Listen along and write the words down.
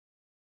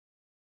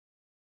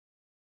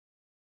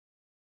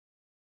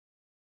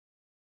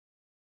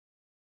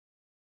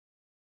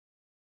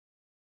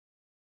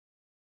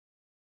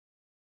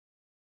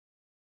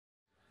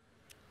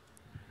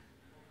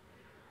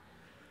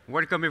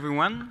Welcome,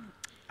 everyone.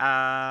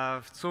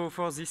 So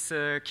for this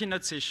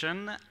keynote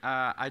session,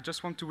 I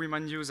just want to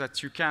remind you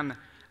that you can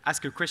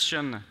ask a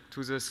question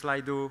to the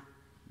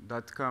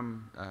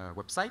slido.com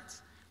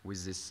website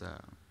with these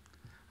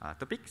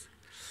topics.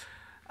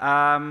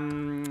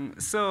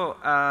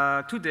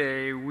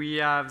 Today, we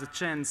have the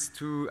chance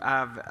to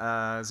have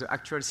the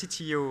actual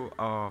CTO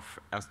of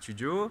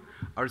RStudio,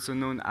 also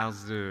known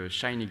as the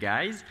Shiny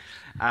guys.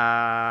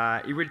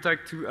 He will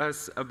talk to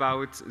us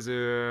about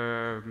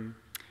the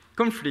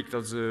conflict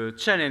or the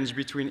challenge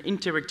between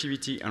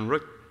interactivity and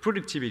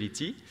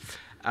reproducibility.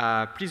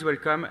 Please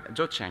welcome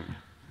Joe Cheng.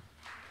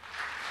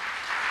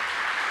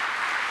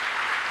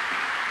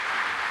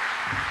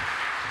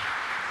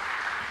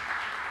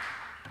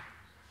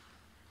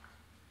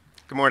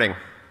 Good morning.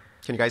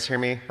 Can you guys hear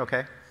me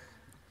okay?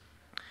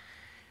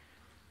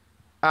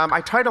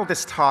 I titled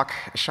this talk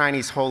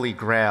Shiny's Holy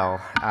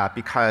Grail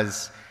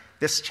because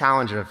this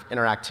challenge of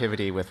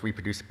interactivity with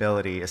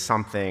reproducibility is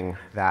something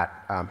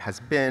that has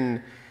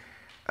been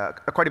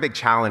quite a big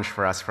challenge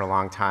for us for a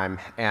long time.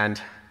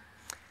 And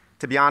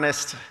to be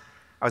honest,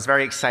 I was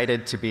very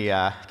excited to be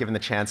given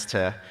the chance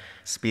to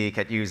speak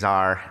at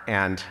useR,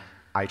 and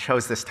I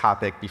chose this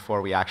topic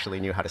before we actually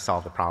knew how to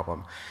solve the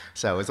problem.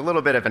 So it was a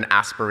little bit of an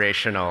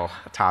aspirational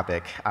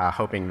topic,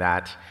 hoping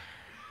that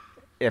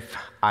if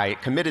I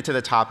committed to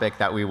the topic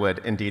that we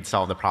would indeed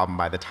solve the problem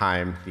by the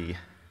time the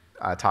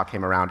talk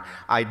came around.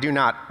 I do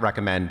not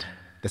recommend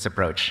this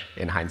approach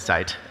in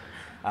hindsight.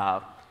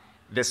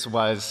 This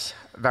was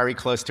very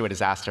close to a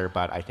disaster,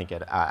 but I think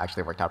it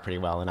actually worked out pretty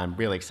well, and I'm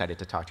really excited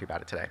to talk to you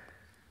about it today.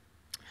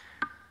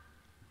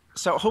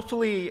 So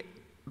hopefully,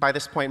 by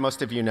this point,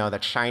 most of you know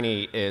that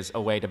Shiny is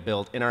a way to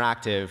build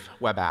interactive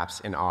web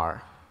apps in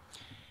R.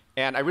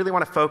 And I really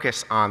want to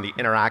focus on the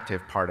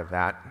interactive part of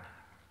that.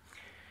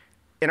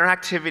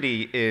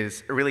 Interactivity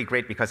is really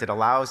great because it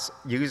allows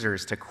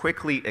users to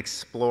quickly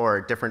explore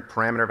different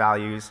parameter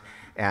values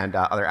and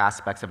other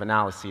aspects of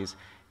analyses.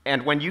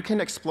 And when you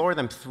can explore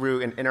them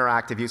through an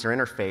interactive user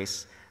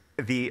interface,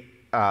 the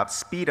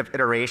speed of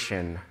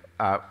iteration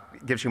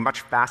gives you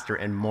much faster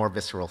and more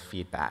visceral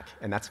feedback,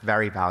 and that's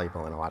very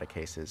valuable in a lot of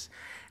cases.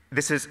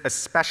 This is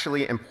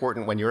especially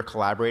important when you're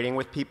collaborating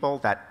with people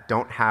that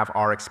don't have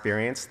R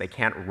experience. They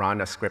can't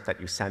run a script that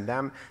you send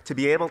them. To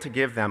be able to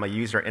give them a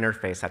user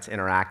interface that's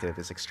interactive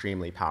is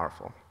extremely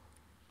powerful.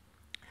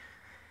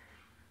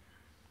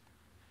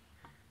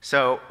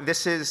 So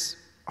this is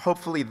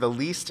hopefully the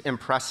least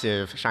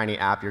impressive Shiny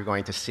app you're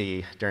going to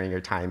see during your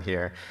time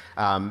here.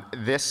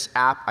 This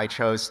app I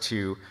chose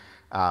to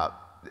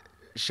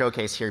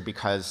showcase here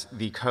because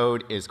the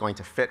code is going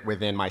to fit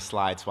within my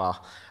slides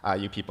while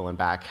you people in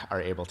back are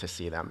able to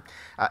see them.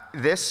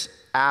 This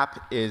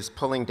app is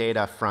pulling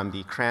data from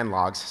the CRAN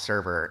logs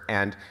server,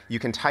 and you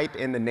can type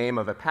in the name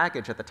of a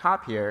package at the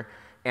top here,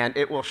 and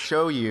it will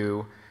show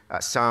you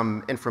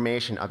some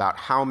information about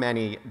how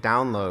many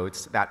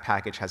downloads that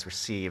package has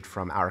received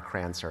from our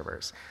CRAN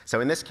servers. So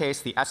in this case,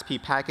 the SP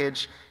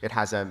package, it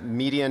has a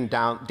median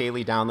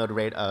daily download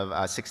rate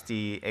of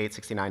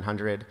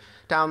 6,900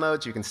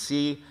 downloads. You can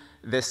see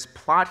this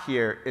plot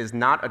here is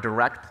not a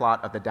direct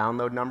plot of the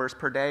download numbers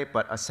per day,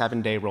 but a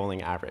 7-day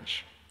rolling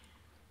average.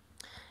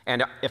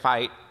 And if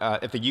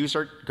the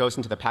user goes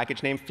into the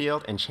package name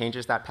field and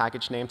changes that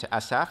package name to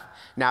SF,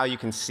 now you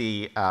can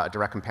see a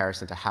direct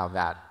comparison to how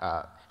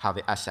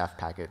the SF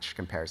package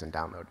compares in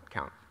download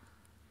count.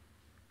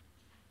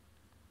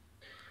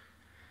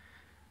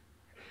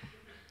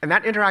 And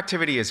that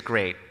interactivity is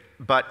great,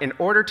 but in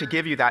order to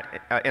give you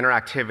that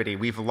interactivity,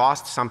 we've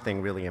lost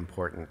something really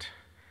important.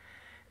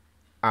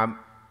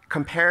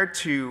 Compared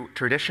to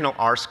traditional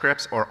R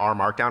scripts or R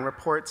Markdown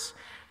reports,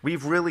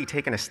 we've really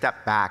taken a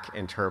step back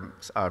in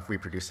terms of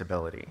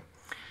reproducibility.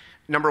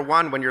 Number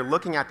one, when you're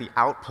looking at the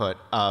output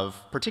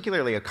of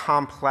particularly a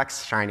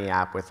complex Shiny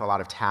app with a lot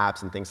of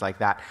tabs and things like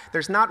that,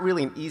 there's not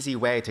really an easy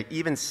way to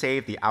even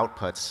save the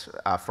outputs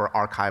for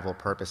archival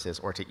purposes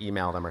or to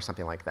email them or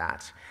something like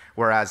that.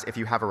 Whereas if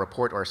you have a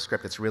report or a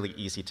script, it's really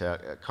easy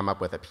to come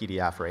up with a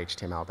PDF or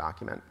HTML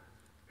document.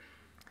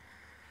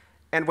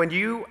 And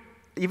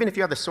even if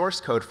you have the source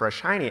code for a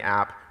Shiny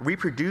app,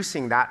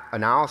 reproducing that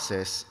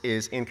analysis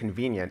is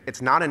inconvenient.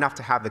 It's not enough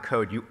to have the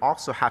code. You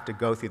also have to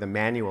go through the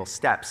manual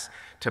steps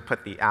to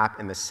put the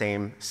app in the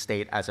same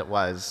state as it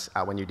was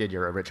when you did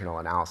your original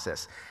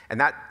analysis.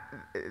 And that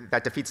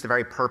defeats the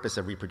very purpose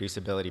of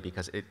reproducibility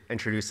because it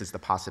introduces the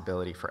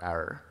possibility for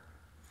error.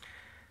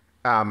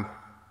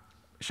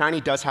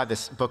 Shiny does have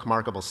this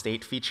bookmarkable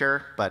state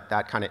feature, but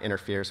that kind of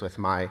interferes with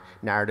my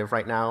narrative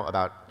right now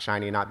about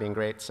Shiny not being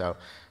great. So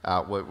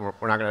we're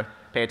not going to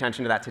pay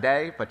attention to that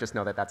today, but just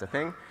know that that's a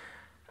thing.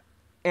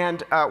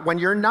 And when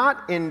you're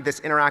not in this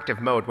interactive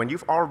mode, when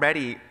you've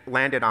already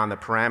landed on the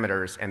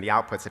parameters and the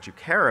outputs that you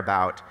care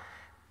about,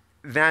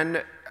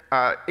 then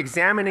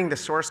examining the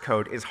source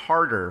code is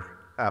harder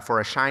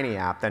for a Shiny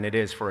app than it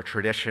is for a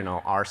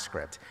traditional R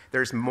script.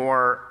 There's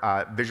more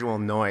visual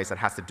noise that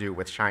has to do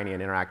with Shiny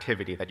and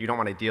interactivity that you don't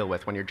want to deal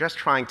with when you're just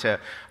trying to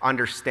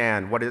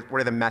understand what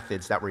are the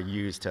methods that were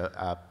used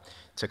to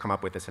come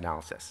up with this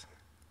analysis.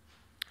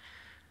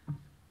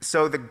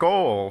 So the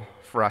goal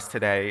for us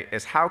today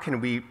is how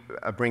can we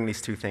bring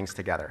these two things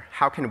together?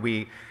 How can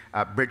we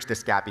bridge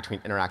this gap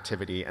between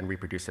interactivity and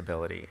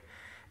reproducibility?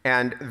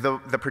 And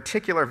the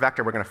particular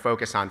vector we're going to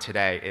focus on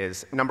today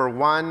is, number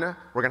one,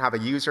 we're going to have a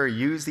user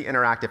use the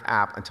interactive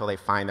app until they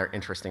find their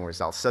interesting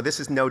results. So this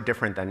is no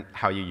different than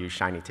how you use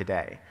Shiny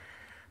today.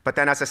 But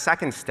then as a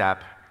second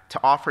step, to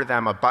offer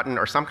them a button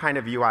or some kind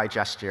of UI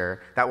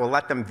gesture that will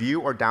let them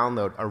view or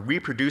download a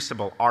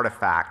reproducible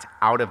artifact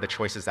out of the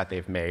choices that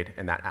they've made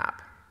in that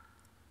app.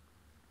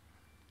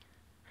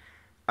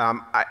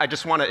 I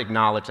just want to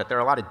acknowledge that there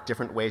are a lot of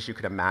different ways you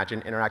could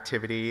imagine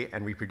interactivity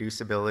and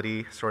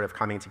reproducibility sort of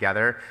coming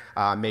together.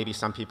 Maybe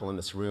some people in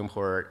this room who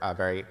are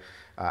very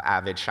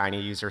avid Shiny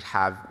users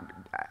have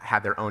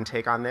had their own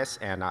take on this,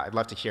 and I'd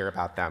love to hear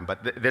about them.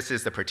 But this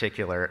is the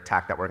particular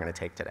tack that we're going to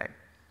take today.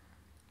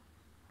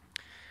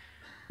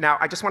 Now,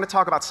 I just want to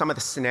talk about some of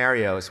the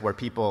scenarios where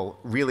people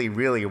really,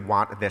 really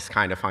want this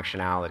kind of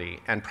functionality.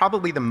 And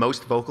probably the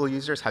most vocal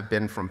users have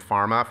been from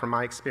pharma, from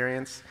my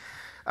experience.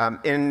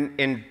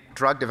 In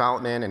drug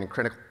development and in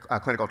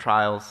clinical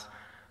trials,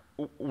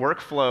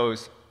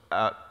 workflows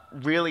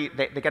really,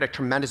 they get a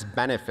tremendous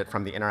benefit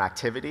from the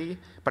interactivity,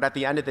 but at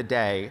the end of the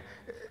day,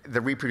 the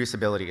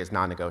reproducibility is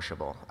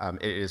non-negotiable.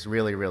 It is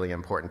really, really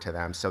important to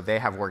them. So they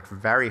have worked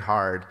very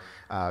hard,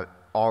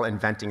 all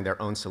inventing their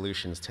own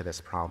solutions to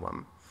this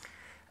problem.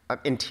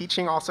 In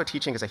teaching also,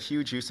 teaching is a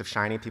huge use of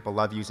Shiny. People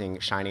love using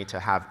Shiny to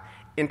have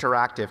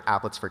interactive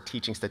applets for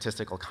teaching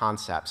statistical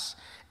concepts.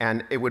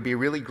 And it would be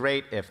really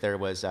great if there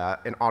was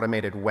an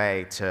automated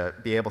way to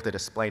be able to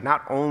display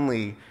not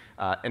only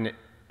an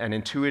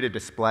intuitive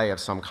display of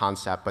some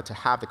concept, but to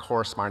have the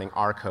corresponding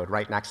R code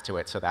right next to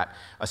it so that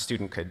a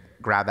student could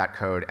grab that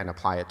code and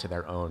apply it to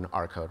their own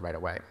R code right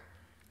away.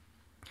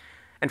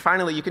 And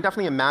finally, you can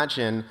definitely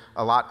imagine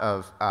a lot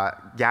of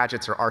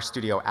gadgets or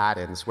RStudio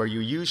add-ins where you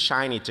use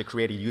Shiny to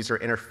create a user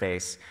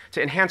interface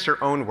to enhance your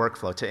own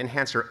workflow, to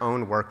enhance your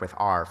own work with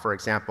R. For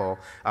example,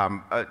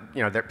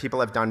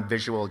 people have done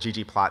visual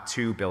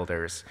ggplot2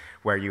 builders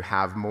where you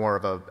have more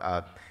of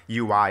a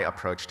UI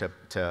approach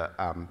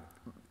to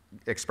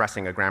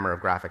expressing a grammar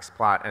of graphics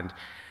plot, and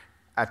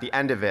at the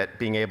end of it,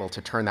 being able to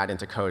turn that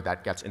into code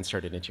that gets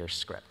inserted into your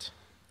script.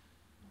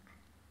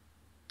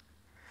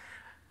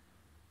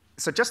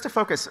 So just to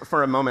focus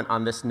for a moment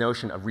on this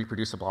notion of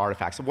reproducible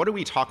artifacts, what are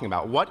we talking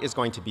about? What is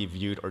going to be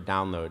viewed or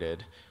downloaded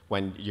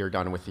when you're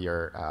done with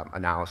your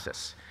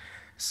analysis?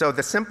 So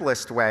the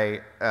simplest way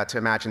to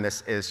imagine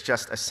this is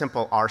just a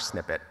simple R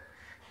snippet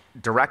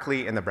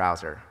directly in the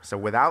browser. So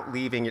without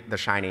leaving the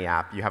Shiny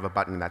app, you have a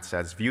button that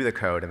says view the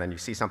code, and then you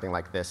see something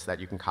like this that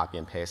you can copy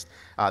and paste.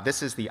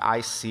 This is the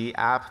IC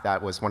app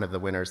that was one of the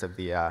winners of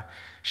the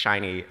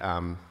Shiny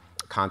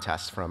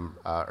contest from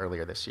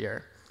earlier this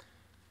year.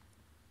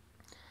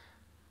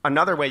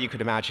 Another way you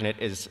could imagine it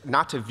is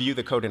not to view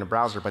the code in a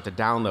browser, but to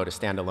download a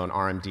standalone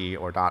RMD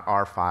or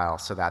 .r file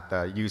so that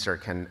the user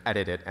can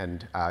edit it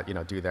and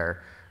do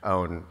their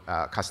own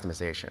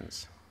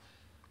customizations.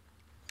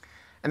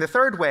 And the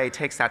third way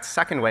takes that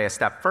second way a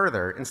step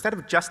further. Instead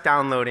of just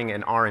downloading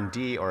an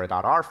RMD or a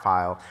 .r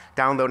file,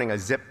 downloading a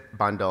zip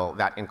bundle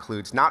that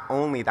includes not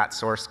only that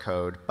source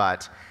code,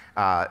 but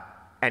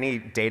any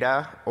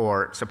data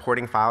or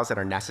supporting files that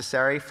are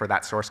necessary for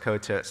that source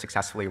code to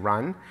successfully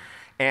run.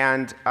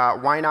 And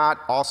why not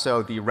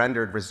also the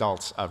rendered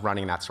results of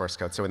running that source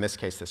code? So in this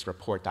case, this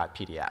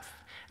report.pdf.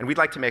 And we'd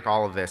like to make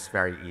all of this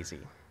very easy.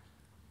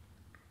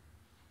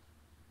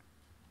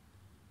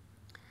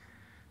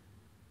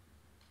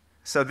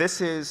 So this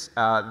is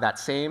that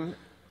same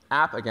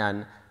app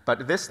again,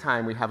 but this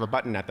time we have a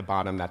button at the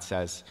bottom that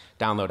says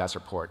download as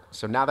report.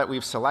 So now that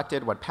we've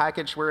selected what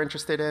package we're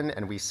interested in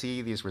and we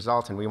see these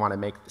results and we want to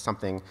make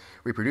something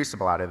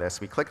reproducible out of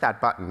this, we click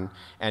that button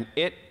and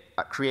it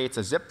creates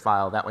a zip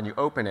file that when you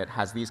open it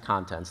has these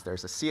contents.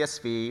 There's a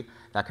CSV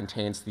that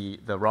contains the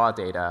raw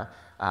data,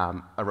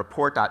 a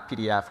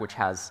report.pdf which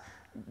has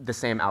the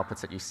same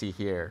outputs that you see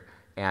here,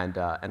 and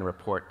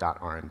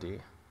report.rmd.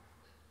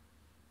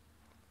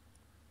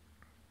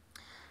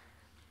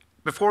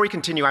 Before we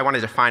continue, I want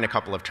to define a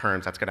couple of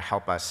terms that's going to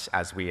help us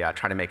as we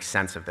try to make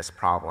sense of this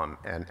problem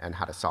and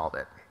how to solve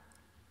it.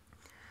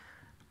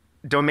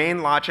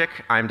 Domain logic,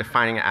 I'm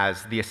defining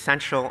as the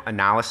essential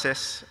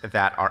analysis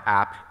that our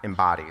app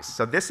embodies.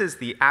 So this is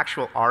the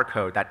actual R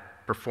code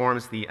that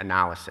performs the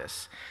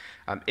analysis.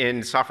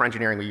 In software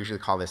engineering, we usually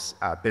call this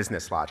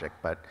business logic,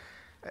 but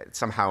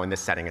somehow in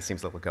this setting, it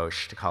seems a little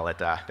gauche to call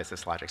it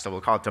business logic. So we'll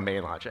call it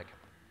domain logic.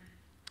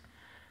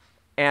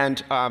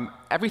 And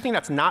everything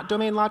that's not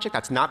domain logic,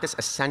 that's not this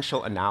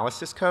essential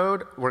analysis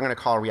code, we're going to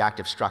call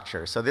reactive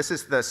structure. So this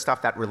is the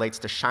stuff that relates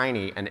to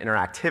Shiny and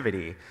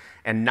interactivity,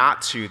 and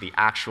not to the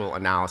actual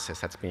analysis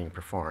that's being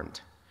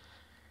performed.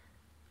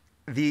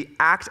 The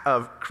act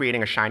of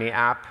creating a Shiny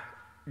app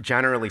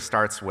generally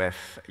starts with,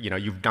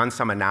 you've done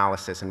some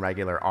analysis in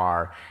regular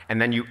R,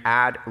 and then you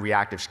add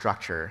reactive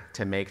structure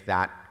to make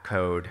that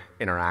code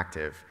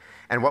interactive.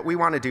 And what we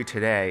want to do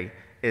today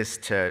is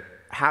to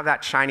have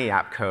that Shiny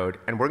app code,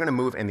 and we're going to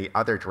move in the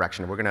other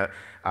direction. We're going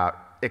to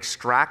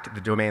extract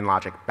the domain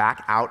logic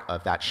back out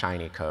of that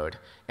Shiny code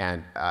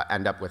and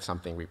end up with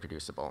something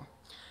reproducible.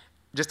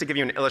 Just to give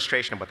you an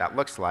illustration of what that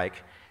looks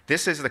like,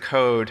 this is the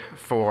code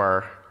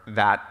for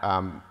that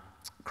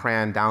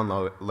CRAN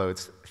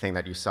downloads thing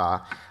that you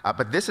saw.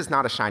 But this is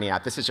not a Shiny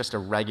app. This is just a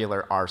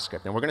regular R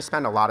script. And we're going to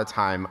spend a lot of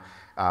time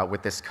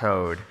with this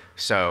code,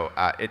 so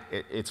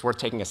it's worth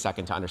taking a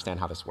second to understand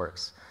how this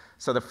works.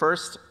 So the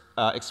first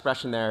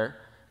expression there,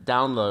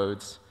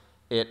 downloads,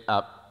 it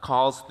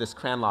calls this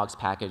CRAN logs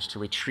package to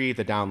retrieve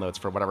the downloads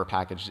for whatever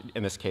package,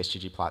 in this case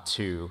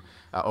ggplot2,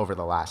 over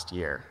the last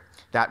year.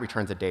 That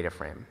returns a data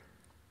frame.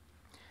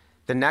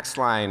 The next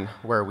line,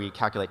 where we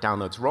calculate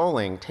downloads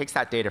rolling, takes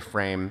that data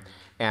frame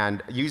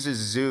and uses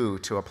zoo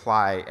to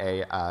apply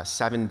a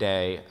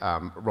 7-day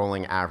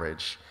rolling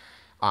average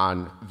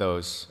on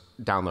those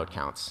download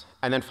counts.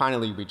 And then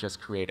finally, we just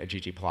create a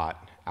ggplot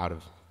out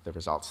of the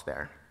results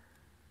there.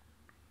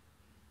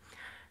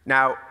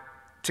 Now,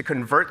 to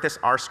convert this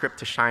R script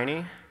to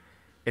Shiny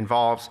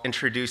involves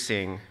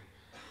introducing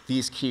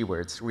these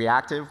keywords.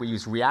 Reactive, we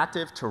use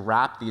reactive to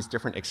wrap these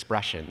different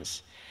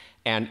expressions.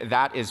 And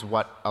that is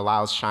what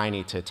allows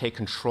Shiny to take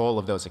control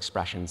of those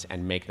expressions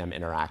and make them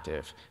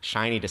interactive.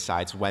 Shiny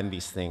decides when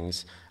these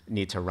things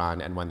need to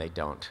run and when they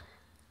don't.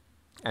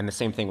 And the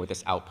same thing with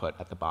this output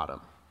at the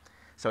bottom.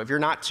 So if you're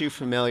not too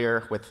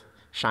familiar with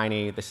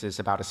Shiny, this is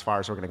about as far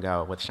as we're going to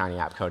go with Shiny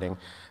app coding.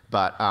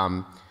 But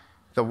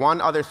the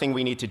one other thing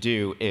we need to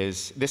do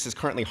is, this is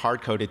currently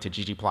hard-coded to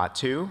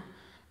ggplot2,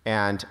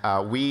 and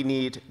we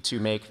need to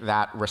make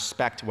that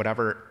respect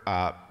whatever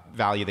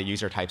value the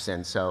user types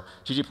in. So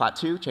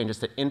ggplot2 changes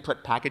to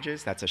input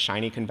packages. That's a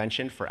Shiny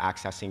convention for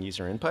accessing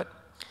user input.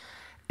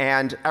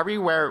 And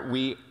everywhere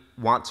we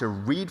want to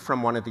read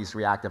from one of these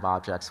reactive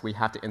objects, we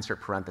have to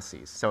insert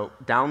parentheses. So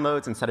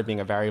downloads, instead of being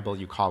a variable,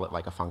 you call it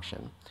like a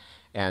function.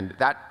 And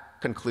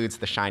that concludes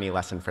the Shiny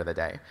lesson for the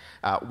day.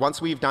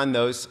 Once we've done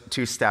those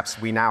 2 steps,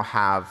 we now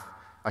have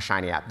a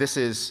Shiny app. This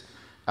is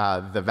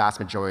the vast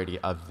majority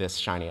of this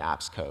Shiny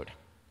app's code.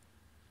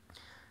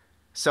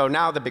 So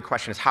now the big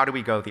question is, how do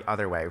we go the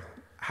other way?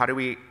 How do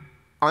we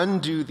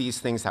undo these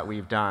things that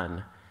we've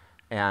done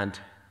and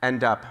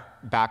end up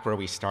back where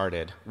we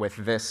started with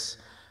this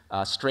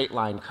straight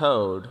line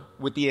code,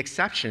 with the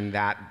exception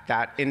that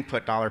that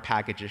input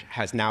 $package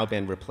has now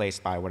been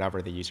replaced by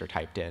whatever the user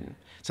typed in?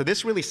 So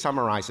this really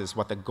summarizes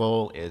what the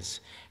goal is.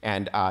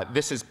 And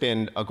this has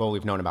been a goal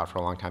we've known about for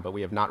a long time, but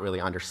we have not really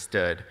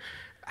understood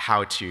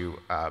how to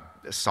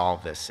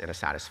solve this in a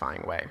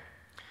satisfying way.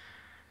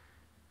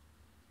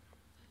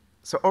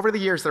 So over the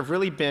years, there have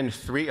really been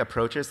 3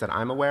 approaches that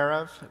I'm aware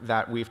of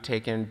that we've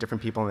taken,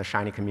 different people in the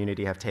Shiny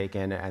community have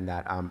taken, and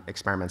that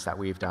experiments that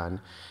we've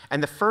done.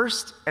 And the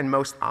first and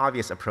most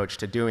obvious approach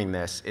to doing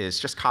this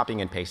is just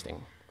copying and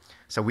pasting.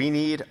 So we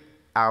need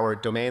our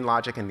domain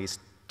logic in these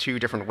 2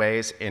 different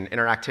ways, in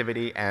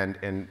interactivity and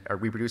in a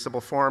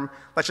reproducible form.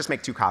 Let's just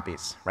make 2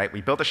 copies, right?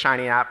 We built a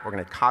Shiny app, we're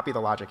going to copy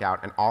the logic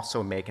out and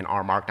also make an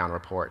R Markdown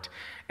report.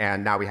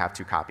 And now we have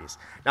 2 copies.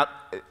 Now,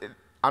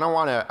 I don't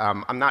want to,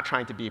 I'm not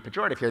trying to be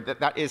pejorative here.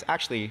 That is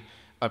actually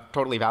a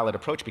totally valid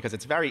approach because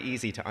it's very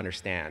easy to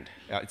understand.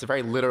 It's a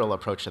very literal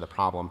approach to the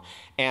problem.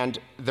 And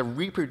the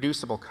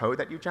reproducible code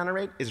that you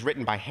generate is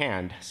written by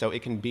hand, so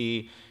it can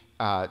be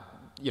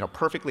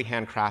perfectly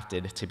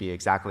handcrafted to be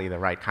exactly the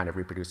right kind of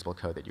reproducible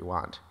code that you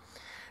want.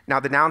 Now,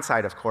 the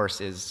downside, of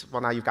course, is,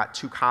 well, now you've got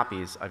 2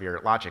 copies of your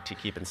logic to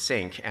keep in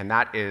sync, and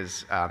that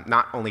is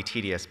not only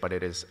tedious, but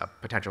it is a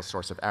potential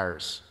source of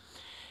errors.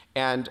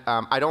 And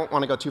I don't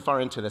want to go too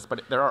far into this,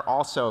 but there are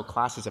also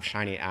classes of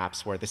Shiny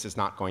apps where this is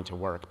not going to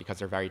work because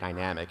they're very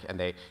dynamic, and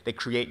they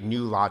create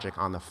new logic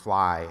on the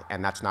fly,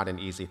 and that's not an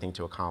easy thing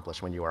to accomplish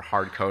when you are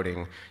hard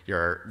coding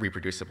your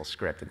reproducible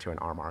script into an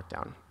R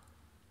Markdown.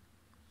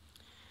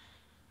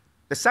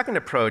 The second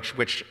approach,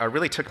 which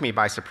really took me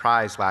by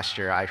surprise last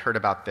year, I heard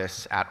about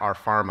this at R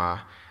Pharma,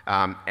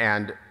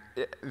 and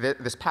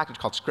this package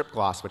called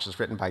ScriptGloss, which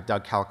is written by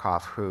Doug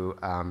Kelkoff, who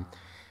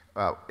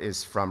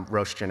is from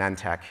Roche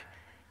Genentech.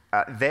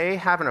 They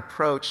have an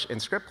approach in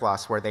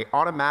ScriptGloss where they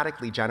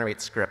automatically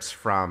generate scripts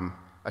from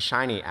a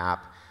Shiny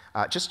app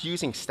just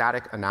using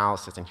static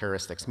analysis and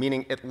heuristics,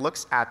 meaning it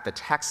looks at the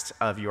text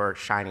of your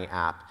Shiny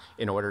app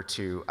in order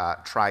to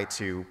try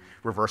to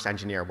reverse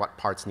engineer what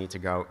parts need to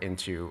go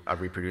into a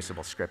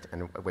reproducible script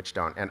and which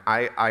don't. And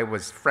I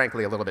was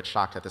frankly a little bit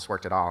shocked that this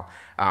worked at all.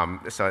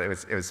 So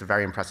it was a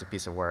very impressive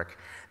piece of work.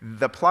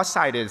 The plus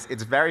side is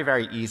it's very,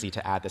 very easy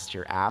to add this to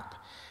your app.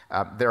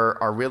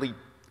 There are really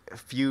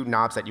few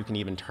knobs that you can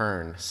even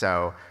turn,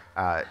 so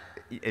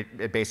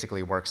it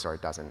basically works or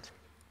it doesn't.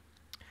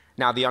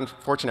 Now, the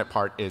unfortunate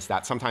part is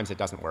that sometimes it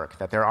doesn't work,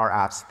 that there are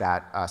apps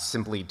that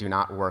simply do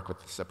not work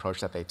with this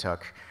approach that they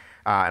took,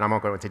 and I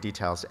won't go into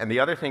details. And the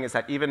other thing is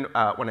that even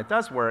when it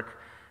does work,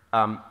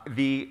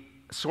 the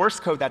source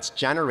code that's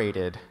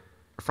generated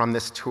from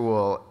this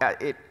tool,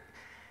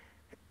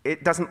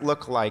 it doesn't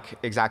look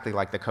exactly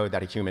like the code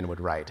that a human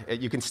would write.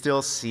 You can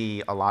still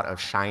see a lot of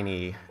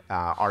Shiny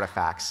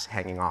artifacts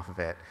hanging off of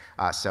it,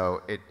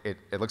 so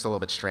it looks a little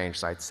bit strange,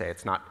 so I'd say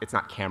it's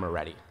not camera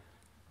ready.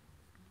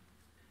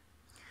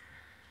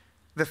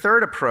 The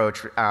third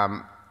approach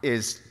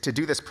is to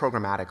do this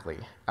programmatically.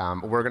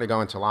 We're going to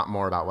go into a lot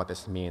more about what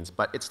this means,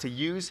 but it's to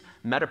use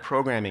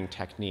metaprogramming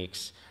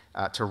techniques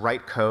to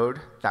write code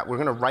that we're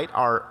going to write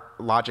our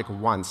logic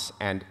once,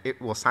 and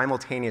it will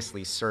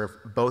simultaneously serve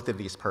both of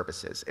these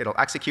purposes. It'll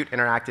execute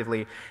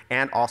interactively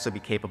and also be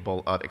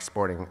capable of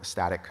exporting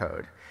static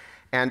code.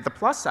 And the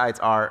plus sides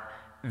are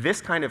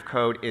this kind of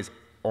code is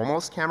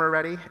almost camera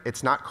ready.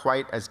 It's not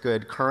quite as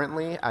good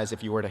currently as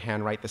if you were to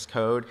handwrite this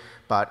code,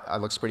 but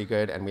it looks pretty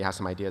good, and we have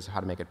some ideas of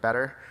how to make it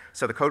better.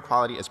 So the code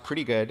quality is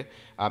pretty good,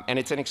 and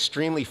it's an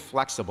extremely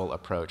flexible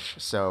approach.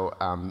 So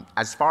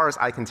as far as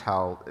I can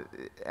tell,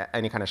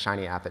 any kind of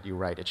Shiny app that you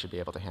write, it should be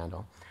able to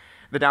handle.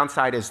 The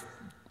downside is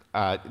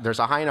there's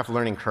a high enough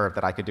learning curve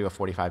that I could do a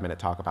 45-minute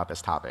talk about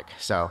this topic.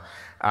 So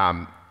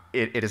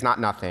it is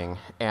not nothing.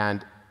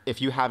 And if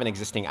you have an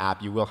existing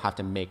app, you will have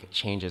to make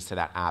changes to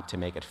that app to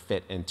make it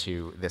fit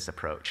into this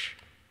approach.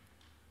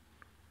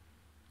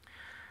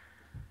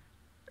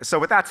 So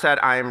with that said,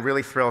 I'm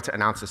really thrilled to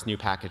announce this new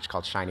package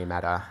called Shiny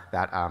Meta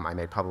that I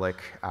made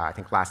public, I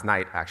think last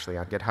night, actually,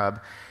 on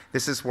GitHub.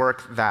 This is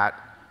work that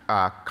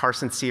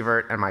Carson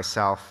Sievert and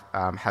myself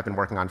have been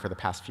working on for the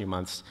past few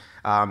months.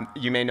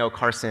 You may know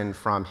Carson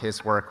from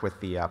his work with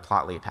the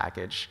Plotly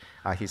package.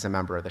 He's a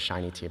member of the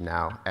Shiny team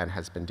now and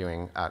has been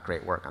doing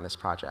great work on this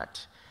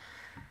project.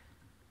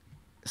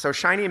 So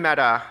Shiny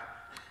Meta,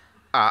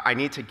 I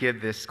need to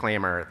give this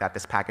disclaimer that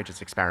this package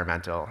is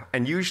experimental.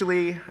 And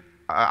usually,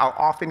 I'll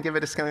often give a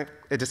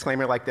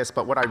disclaimer like this,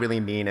 but what I really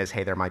mean is,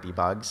 hey, there might be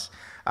bugs.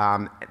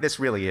 This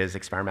really is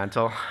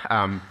experimental.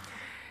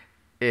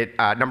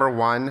 Number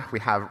one, we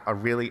have a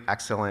really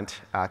excellent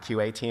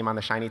QA team on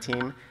the Shiny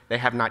team. They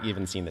have not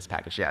even seen this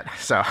package yet.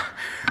 So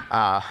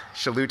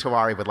Shalu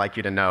Tawari would like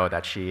you to know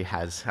that she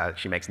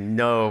makes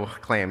no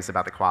claims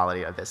about the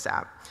quality of this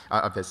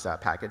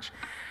package.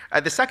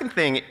 The second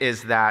thing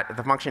is that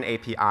the function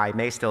API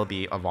may still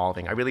be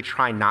evolving. I really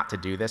try not to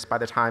do this by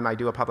the time I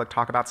do a public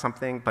talk about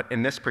something, but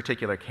in this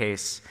particular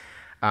case,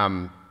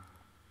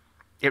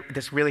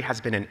 this really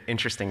has been an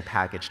interesting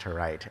package to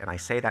write, and I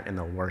say that in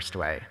the worst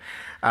way.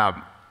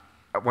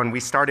 When we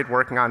started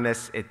working on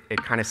this, it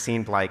kind of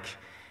seemed like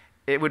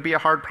it would be a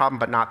hard problem,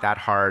 but not that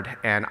hard,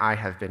 and I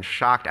have been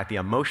shocked at the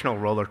emotional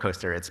roller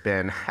coaster it's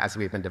been as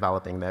we've been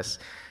developing this.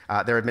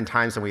 There have been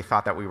times when we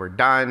thought that we were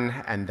done,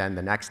 and then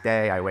the next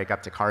day I wake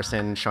up to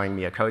Carson showing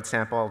me a code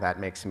sample that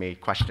makes me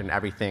question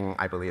everything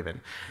I believe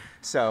in.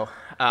 So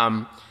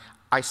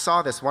I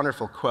saw this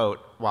wonderful quote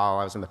while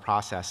I was in the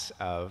process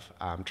of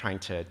trying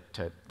to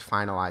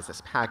finalize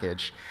this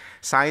package.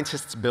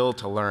 Scientists build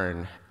to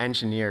learn,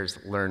 engineers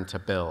learn to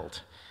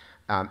build.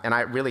 And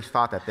I really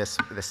thought that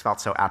this felt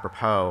so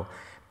apropos.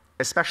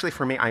 Especially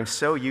for me, I'm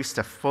so used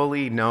to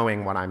fully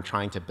knowing what I'm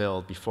trying to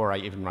build before I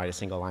even write a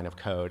single line of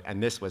code,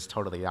 and this was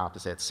totally the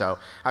opposite. So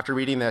after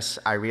reading this,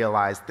 I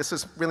realized this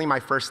was really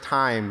my first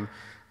time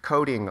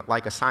coding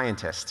like a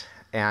scientist,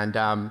 and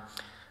I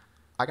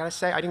gotta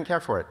say, I didn't care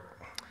for it.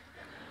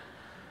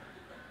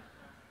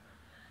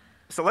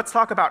 So let's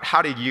talk about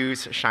how to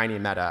use Shiny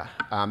Meta.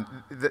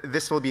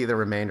 This will be the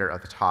remainder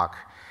of the talk.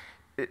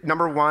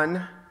 Number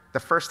one, the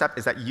first step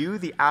is that you,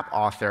 the app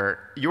author,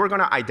 you are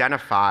going to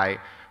identify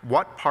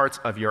what parts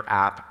of your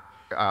app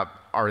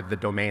are the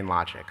domain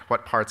logic,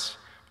 what parts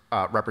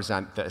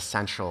represent the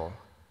essential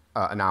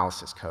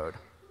analysis code.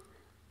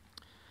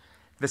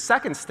 The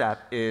second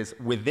step is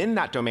within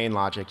that domain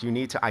logic, you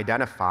need to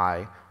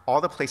identify all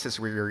the places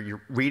where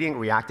you're reading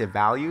reactive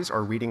values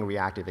or reading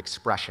reactive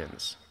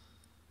expressions.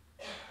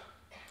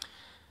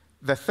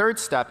 The third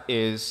step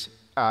is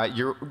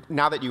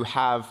now that you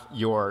have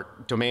your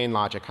domain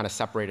logic kind of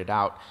separated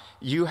out,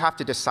 you have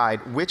to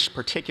decide which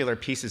particular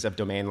pieces of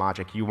domain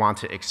logic you want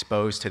to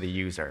expose to the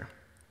user.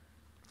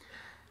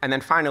 And then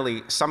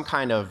finally, some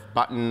kind of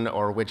button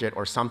or widget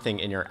or something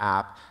in your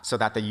app so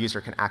that the user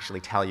can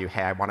actually tell you,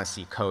 hey, I want to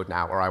see code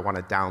now, or I want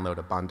to download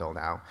a bundle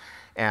now.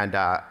 And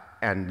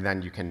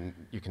then you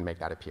can make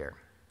that appear.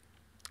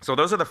 So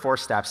those are the 4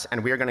 steps,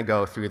 and we are going to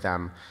go through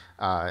them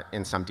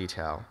in some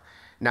detail.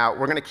 Now,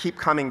 we're going to keep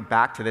coming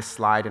back to this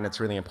slide, and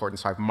it's really important,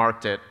 so I've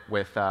marked it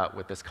with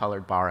this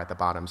colored bar at the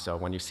bottom. So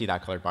when you see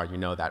that colored bar, you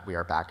know that we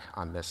are back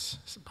on this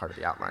part of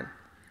the outline.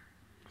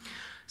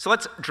 So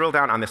let's drill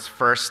down on this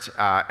first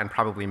and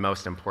probably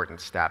most important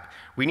step.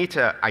 We need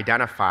to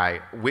identify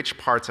which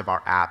parts of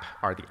our app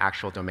are the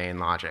actual domain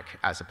logic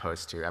as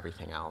opposed to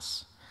everything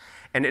else.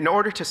 And in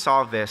order to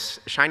solve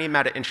this, Shiny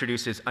Meta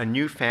introduces a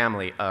new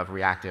family of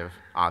reactive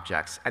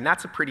objects, and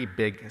that's a pretty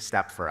big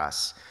step for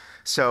us.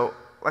 So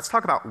let's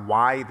talk about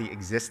why the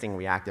existing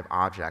reactive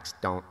objects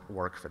don't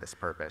work for this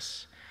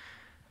purpose.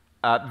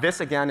 This,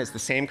 again, is the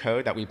same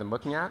code that we've been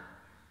looking at.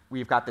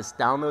 We've got this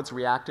downloads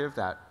reactive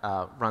that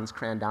runs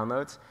cran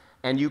downloads.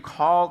 And you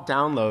call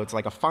downloads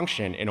like a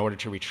function in order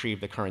to retrieve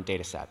the current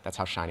data set. That's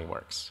how Shiny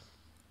works.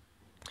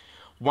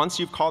 Once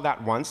you've called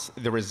that once,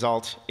 the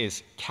result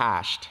is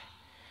cached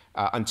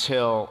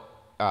until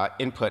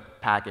input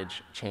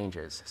package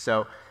changes.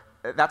 So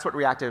that's what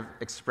reactive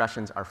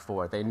expressions are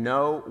for. They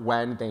know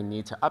when they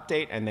need to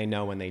update, and they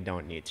know when they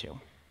don't need to.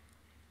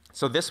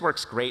 So this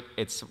works great.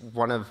 It's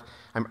one of,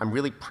 I'm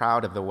really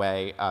proud of the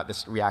way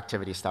this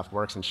reactivity stuff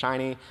works in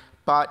Shiny,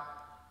 but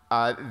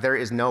there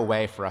is no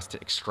way for us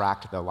to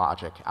extract the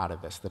logic out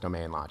of this, the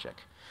domain logic.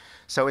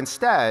 So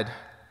instead,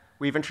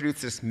 we've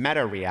introduced this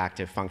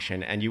meta-reactive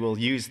function, and you will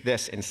use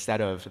this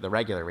instead of the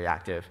regular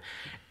reactive.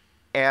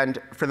 And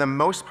for the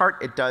most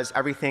part, it does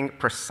everything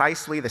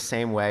precisely the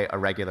same way a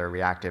regular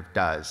reactive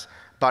does.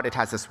 But it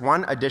has this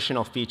one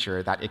additional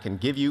feature that it can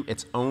give you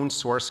its own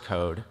source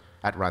code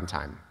at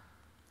runtime.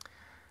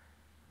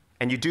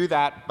 And you do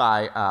that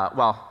by,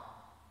 well,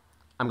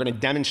 I'm going to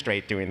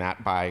demonstrate doing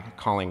that by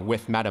calling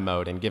with meta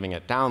mode and giving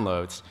it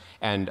downloads.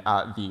 And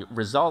the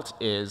result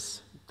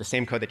is the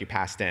same code that you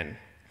passed in.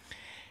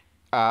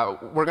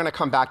 We're going to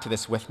come back to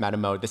this with meta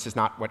mode. This is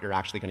not what you're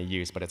actually going to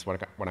use, but it's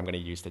what I'm going to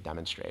use to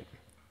demonstrate.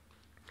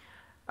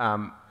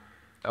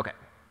 OK.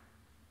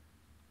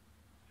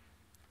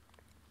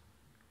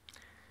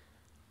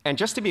 And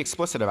just to be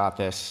explicit about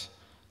this,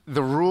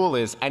 the rule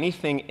is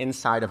anything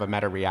inside of a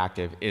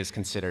meta-reactive is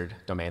considered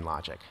domain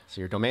logic.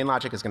 So your domain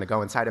logic is going to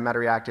go inside of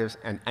meta-reactives,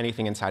 and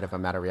anything inside of a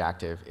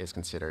meta-reactive is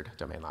considered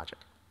domain logic.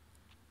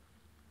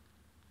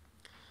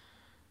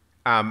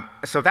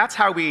 So that's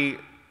how we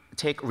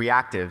take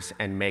reactives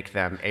and make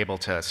them able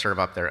to serve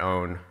up their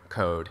own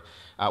code.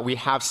 We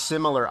have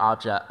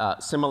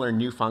similar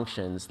new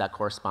functions that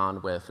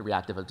correspond with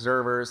reactive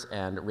observers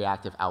and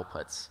reactive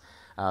outputs.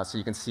 So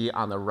you can see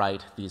on the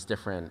right these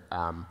different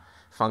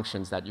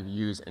functions that you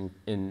use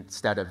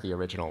instead of the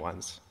original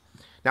ones.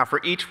 Now,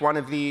 for each one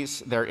of these,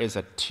 there is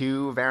a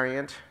to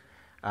variant,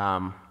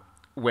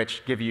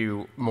 which give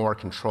you more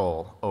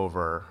control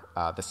over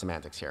the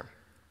semantics here.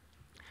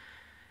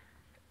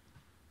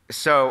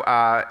 So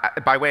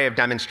by way of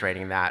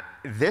demonstrating that,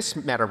 this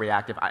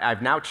meta-reactive,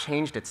 I've now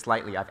changed it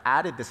slightly. I've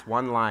added this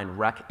one-line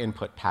rec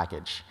input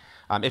package.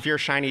 If you're a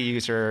Shiny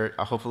user,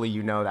 hopefully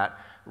you know that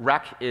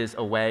rec is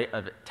a way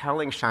of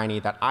telling Shiny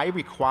that I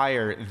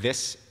require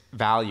this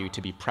value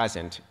to be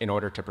present in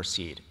order to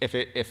proceed.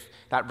 If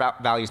that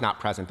value is not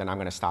present, then I'm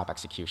going to stop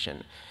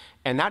execution.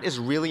 And that is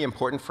really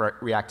important for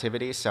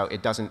reactivity, so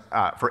it doesn't,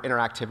 for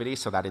interactivity,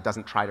 so that it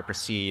doesn't try to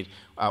proceed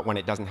when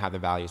it doesn't have the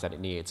values that it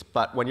needs.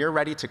 But when you're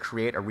ready to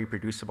create a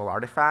reproducible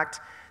artifact,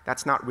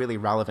 that's not really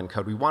relevant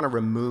code. We want to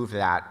remove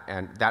that,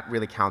 and that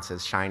really counts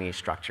as Shiny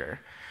structure.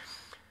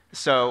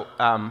 So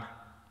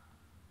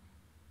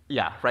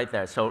yeah, right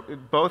there. So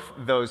both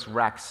those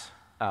recs,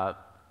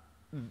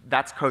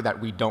 that's code that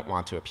we don't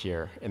want to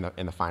appear in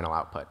the final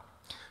output.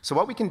 So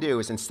what we can do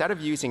is instead of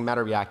using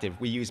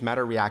meta-reactive, we use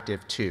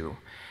meta-reactive 2.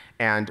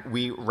 And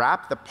we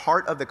wrap the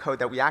part of the code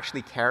that we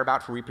actually care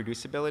about for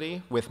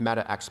reproducibility with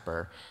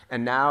meta-expr.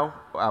 And now,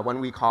 when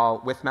we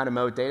call with meta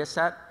mode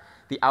dataset,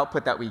 the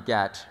output that we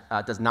get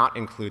does not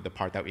include the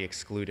part that we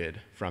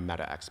excluded from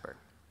meta-expr.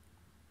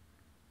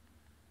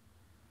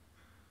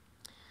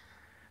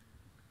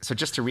 So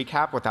just to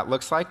recap what that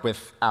looks like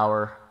with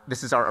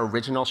this is our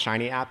original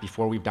Shiny app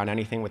before we've done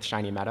anything with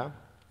Shiny Meta.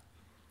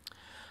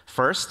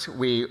 First,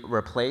 we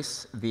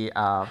replace the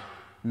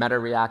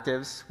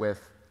meta-reactives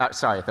with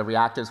the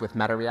reactives with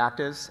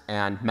meta-reactives,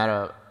 and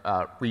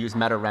we use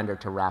meta-render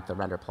to wrap the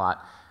render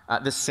plot.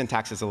 This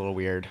syntax is a little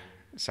weird.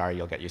 Sorry,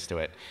 you'll get used to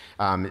it.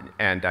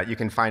 And you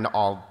can find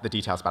all the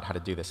details about how to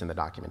do this in the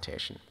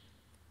documentation.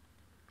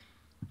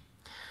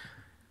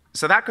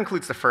 So that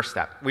concludes the first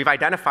step. We've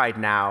identified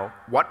now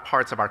what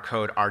parts of our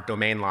code are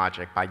domain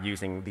logic by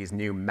using these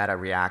new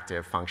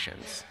meta-reactive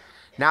functions.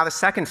 Now the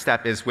second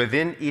step is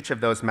within each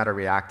of those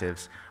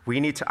meta-reactives,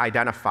 we need to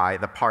identify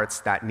the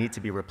parts that need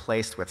to be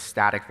replaced with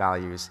static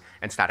values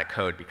and static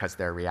code because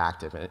they're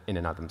reactive in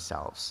and of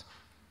themselves.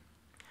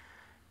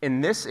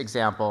 In this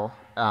example,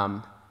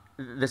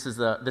 this is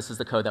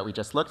the code that we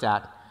just looked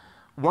at.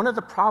 One of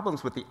the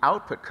problems with the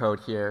output code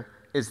here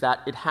is that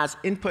it has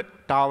input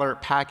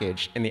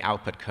 $package in the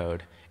output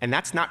code. And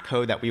that's not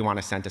code that we want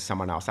to send to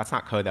someone else. That's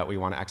not code that we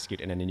want to execute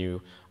in a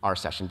new R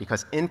session,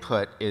 because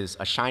input is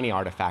a Shiny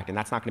artifact, and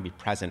that's not going to be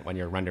present when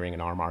you're rendering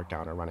an R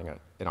markdown or running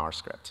an R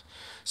script.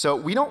 So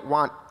we don't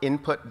want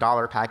input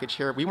 $package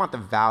here. We want the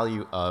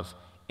value of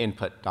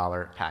input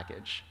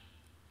 $package.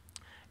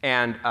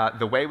 And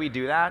the way we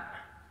do that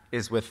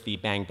is with the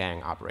bang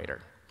bang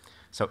operator.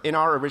 So in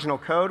our original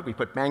code, we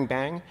put bang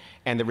bang,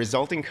 and the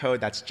resulting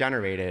code that's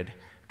generated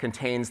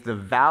contains the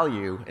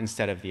value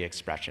instead of the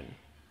expression.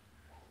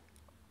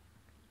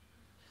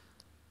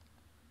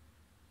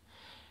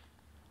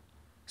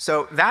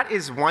 So that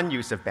is one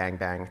use of bang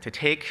bang, to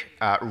take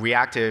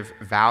reactive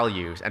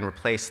values and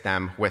replace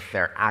them with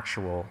their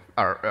actual,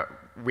 or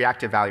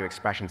reactive value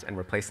expressions and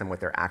replace them with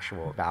their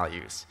actual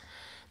values.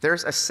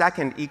 There's a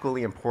second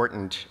equally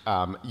important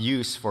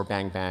use for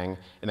bang bang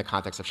in the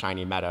context of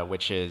Shiny Meta,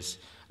 which is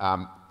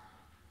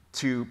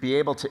to be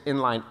able to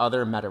inline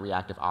other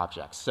meta-reactive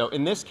objects. So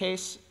in this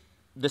case,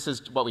 this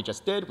is what we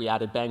just did. We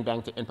added bang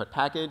bang to input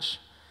package.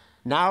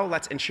 Now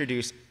let's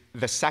introduce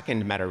the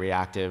second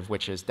meta-reactive,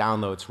 which is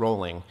downloads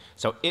rolling.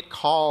 So it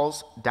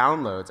calls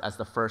downloads as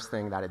the first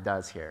thing that it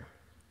does here.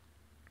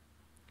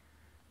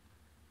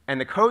 And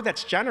the code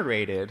that's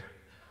generated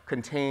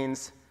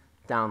contains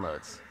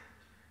downloads.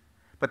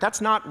 But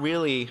that's not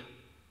really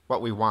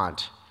what we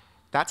want.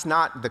 That's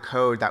not the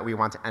code that we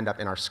want to end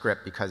up in our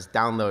script, because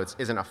downloads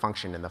isn't a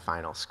function in the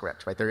final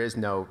script, right? There is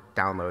no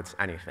downloads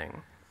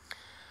anything.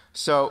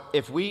 So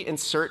if we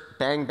insert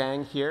bang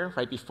bang here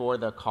right before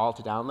the call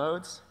to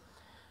downloads,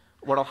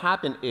 what will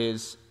happen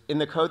is in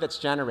the code that's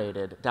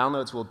generated,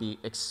 downloads will be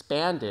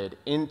expanded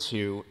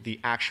into the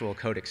actual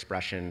code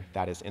expression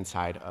that is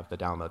inside of the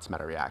downloads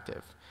meta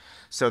reactive.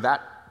 So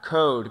that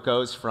code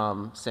goes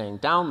from saying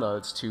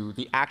downloads to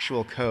the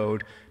actual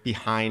code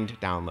behind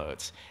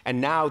downloads. And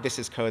now this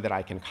is code that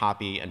I can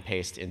copy and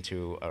paste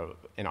into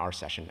an R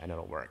session, and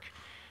it'll work.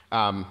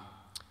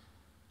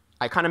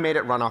 I kind of made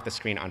it run off the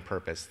screen on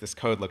purpose. This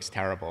code looks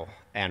terrible,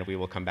 and we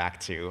will come back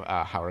to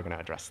how we're going to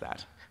address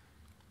that.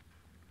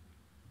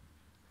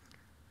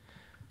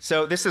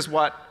 So this is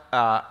what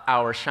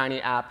our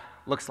Shiny app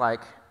looks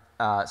like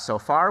so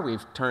far.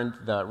 We've turned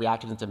the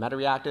reactives into meta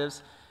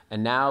reactives.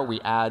 And now we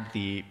add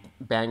the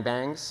bang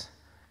bangs,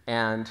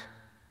 and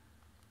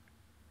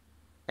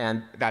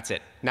that's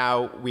it.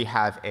 Now we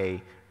have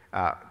a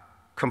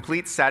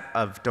complete set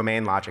of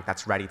domain logic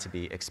that's ready to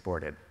be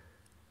exported.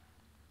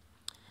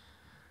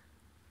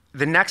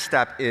 The next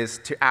step is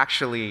to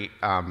actually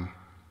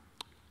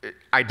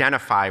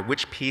identify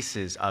which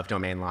pieces of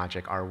domain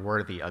logic are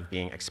worthy of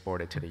being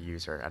exported to the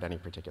user at any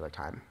particular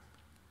time.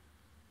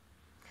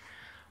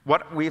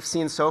 What we've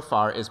seen so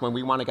far is when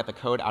we want to get the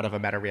code out of a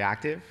meta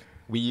reactive,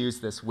 we use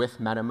this with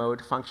meta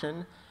mode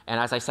function. And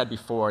as I said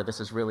before, this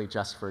is really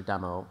just for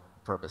demo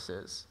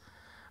purposes.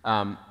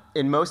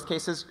 In most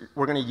cases,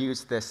 we're going to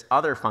use this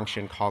other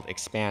function called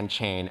expand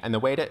chain. And the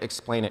way to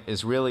explain it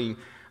is really,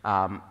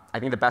 I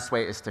think the best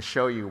way is to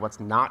show you what's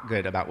not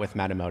good about with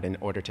meta mode in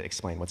order to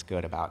explain what's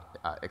good about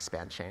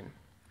expand chain.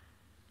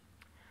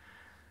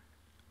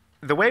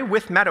 The way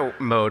with meta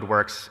mode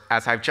works,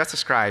 as I've just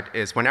described,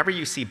 is whenever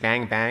you see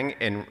bang bang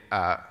in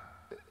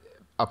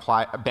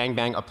bang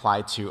bang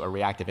applied to a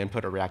reactive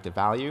input or reactive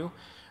value,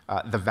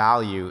 the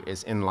value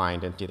is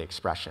inlined into the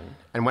expression.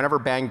 And whenever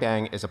bang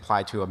bang is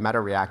applied to a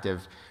meta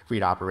reactive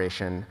read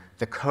operation,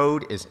 the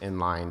code is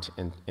inlined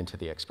into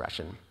the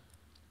expression.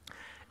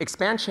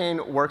 Expand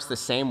chain works the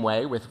same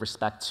way with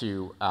respect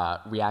to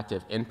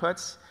reactive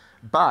inputs,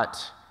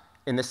 but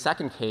in the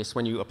second case,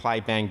 when you apply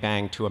bang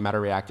bang to a meta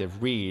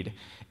reactive read,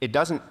 it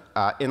doesn't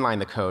inline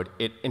the code,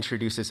 it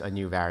introduces a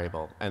new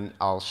variable. And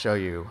I'll show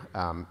you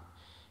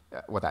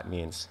what that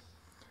means.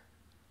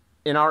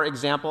 In our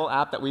example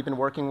app that we've been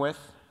working with,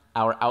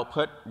 our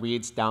output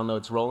reads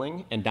downloads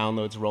rolling, and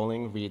downloads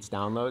rolling reads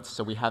downloads.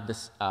 So we have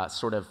this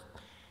sort of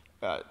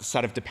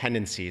set of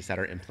dependencies that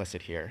are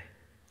implicit here.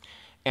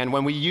 And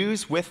when we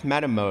use with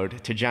meta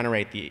mode to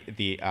generate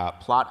the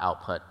plot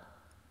output,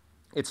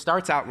 it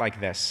starts out like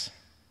this.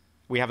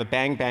 We have a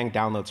bang bang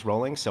downloads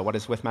rolling. So what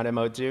does with meta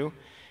mode do?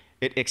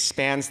 It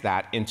expands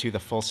that into the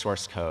full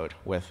source code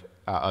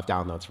of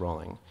downloads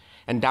rolling.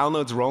 And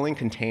downloads rolling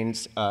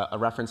contains a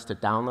reference to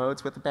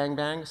downloads with the bang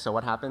bang. So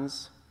what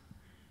happens?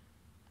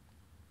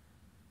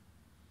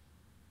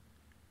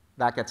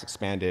 That gets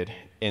expanded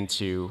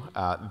into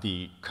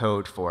the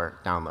code for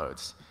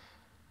downloads.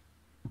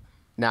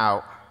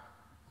 Now,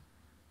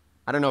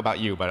 I don't know about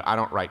you, but I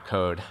don't write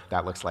code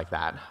that looks like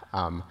that.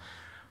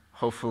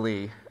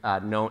 Hopefully,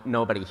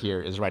 nobody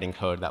here is writing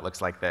code that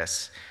looks like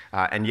this.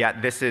 And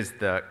yet, this is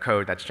the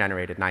code that's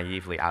generated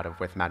naively out of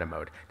with meta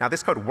mode. Now,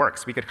 this code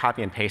works. We could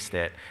copy and paste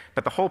it.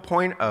 But the whole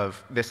point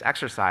of this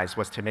exercise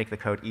was to make the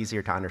code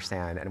easier to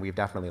understand. And we've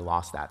definitely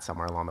lost that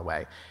somewhere along the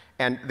way.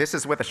 And this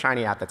is with a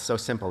Shiny app that's so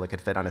simple it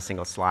could fit on a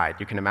single slide.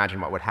 You can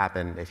imagine what would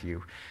happen if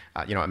you,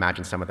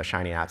 imagine some of the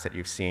Shiny apps that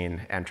you've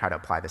seen and try to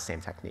apply the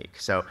same technique.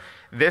 So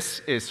this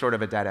is sort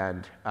of a dead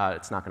end.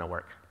 It's not going to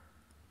work.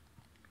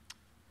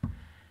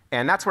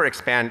 And that's where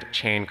expand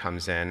chain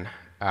comes in.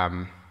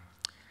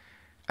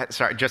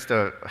 Sorry, just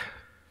a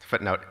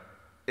footnote.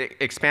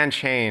 Expand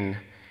chain,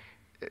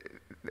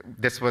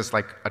 this was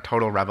like a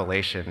total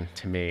revelation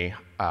to me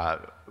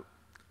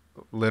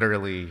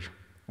literally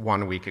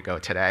 1 week ago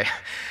today.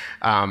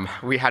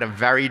 We had a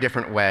very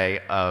different way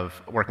of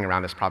working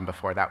around this problem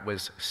before that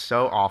was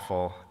so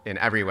awful in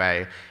every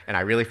way, and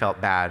I really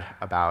felt bad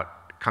about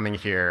coming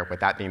here with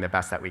that being the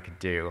best that we could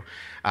do.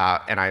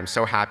 And I am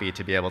so happy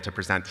to be able to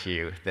present to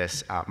you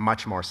this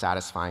much more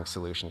satisfying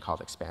solution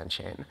called expand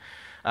chain.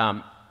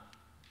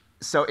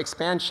 So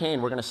expand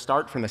chain, we're going to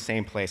start from the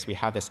same place. We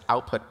have this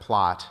output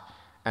plot,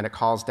 and it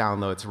calls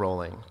downloads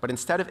rolling. But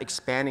instead of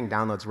expanding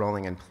downloads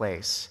rolling in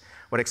place,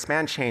 what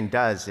expand chain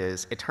does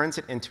is it turns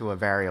it into a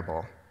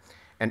variable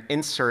and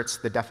inserts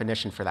the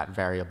definition for that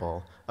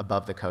variable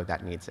above the code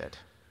that needs it.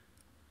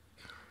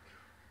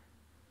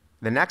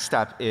 The next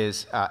step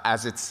is,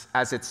 as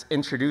it's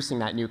introducing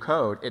that new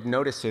code, it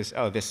notices,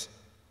 oh, this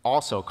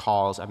also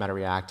calls a meta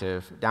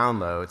reactive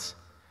downloads,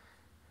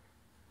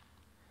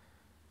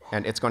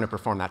 and it's going to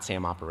perform that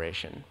same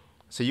operation.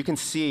 So you can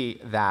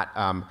see that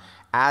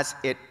as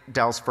it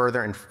delves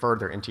further and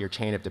further into your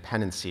chain of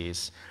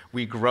dependencies,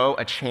 we grow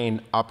a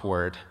chain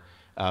upward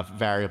of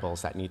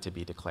variables that need to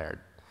be declared.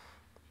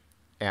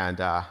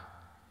 And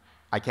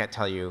I can't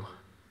tell you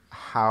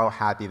how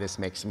happy this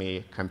makes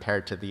me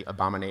compared to the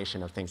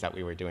abomination of things that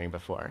we were doing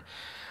before.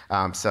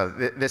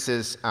 This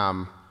is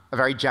a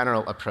very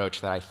general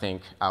approach that I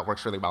think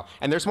works really well.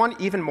 And there's one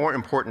even more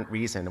important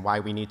reason why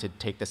we need to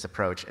take this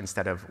approach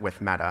instead of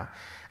with meta.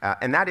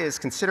 And that is,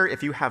 consider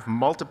if you have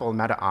multiple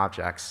meta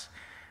objects,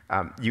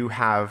 you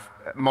have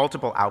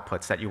multiple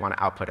outputs that you want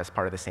to output as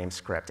part of the same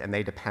script, and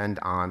they depend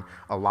on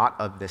a lot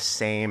of the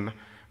same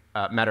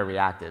meta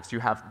reactives. You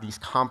have these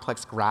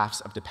complex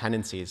graphs of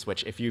dependencies,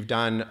 which if you've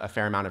done a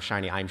fair amount of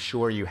Shiny, I'm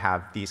sure you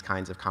have these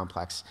kinds of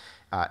complex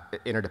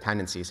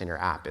interdependencies in your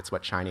app. It's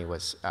what Shiny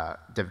was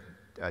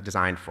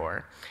designed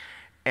for.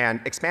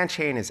 And expand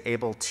chain is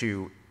able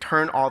to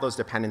turn all those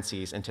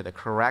dependencies into the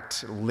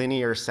correct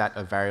linear set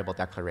of variable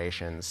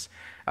declarations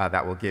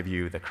that will give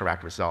you the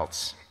correct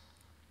results.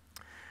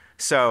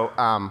 So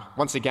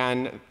once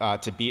again,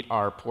 to beat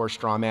our poor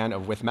straw man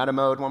of with meta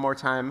mode one more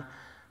time,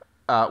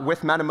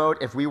 with meta mode,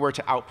 if we were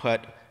to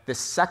output this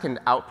second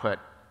output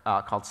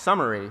called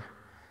summary,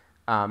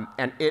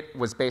 and it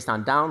was based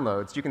on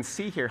downloads, you can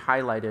see here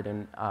highlighted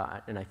in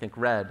I think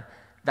red,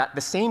 that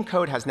the same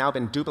code has now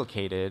been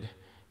duplicated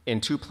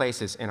in 2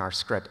 places in our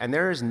script. And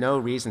there is no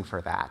reason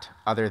for that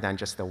other than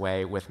just the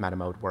way with meta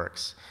mode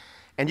works.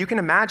 And you can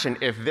imagine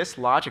if this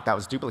logic that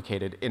was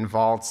duplicated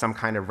involved some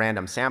kind of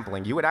random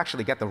sampling, you would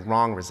actually get the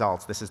wrong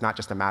results. This is not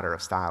just a matter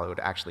of style. It would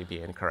actually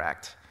be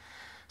incorrect.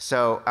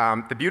 So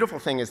the beautiful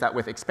thing is that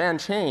with expand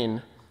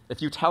chain,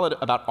 if you tell it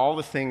about all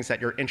the things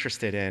that you're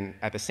interested in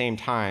at the same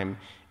time,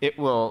 it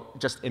will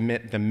just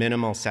emit the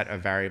minimal set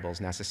of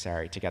variables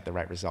necessary to get the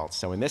right results.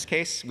 So in this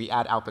case, we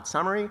add output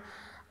summary.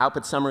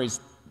 Output summary's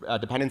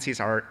dependencies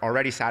are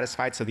already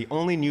satisfied, so the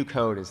only new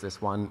code is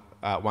this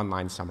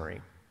one-line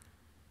summary.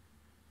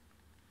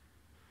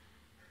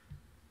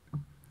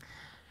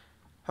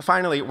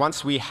 Finally,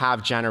 once we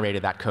have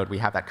generated that code, we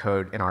have that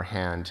code in our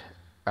hand,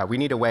 we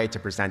need a way to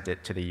present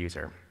it to the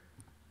user.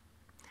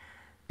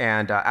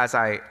 And as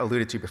I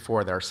alluded to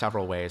before, there are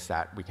several ways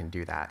that we can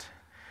do that.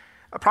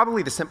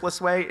 Probably the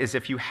simplest way is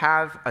if you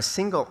have a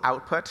single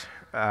output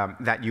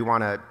that you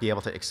want to be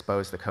able to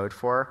expose the code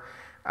for.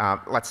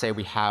 Let's say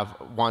we have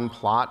one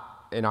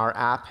plot in our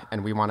app,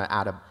 and we want to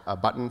add a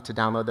button to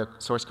download the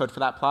source code for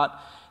that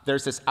plot.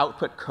 There's this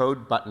output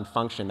code button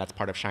function that's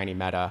part of Shiny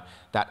Meta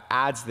that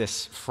adds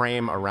this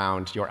frame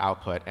around your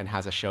output and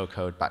has a show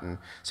code button.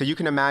 So you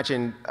can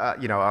imagine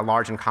a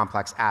large and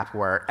complex app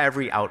where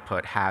every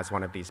output has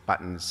one of these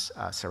buttons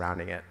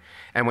surrounding it.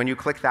 And when you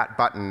click that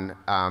button,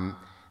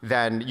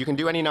 then you can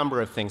do any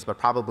number of things, but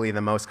probably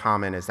the most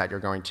common is that you're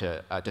going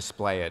to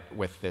display it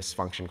with this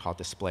function called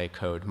display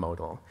code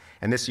modal.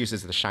 And this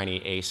uses the Shiny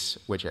Ace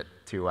widget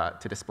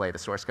to display the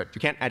source code.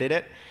 You can't edit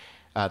it.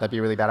 That'd be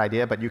a really bad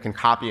idea, but you can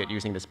copy it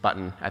using this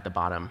button at the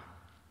bottom.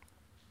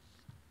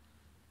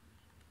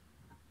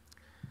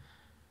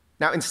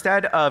 Now,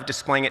 instead of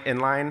displaying it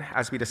inline,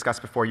 as we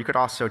discussed before, you could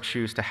also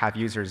choose to have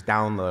users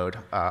download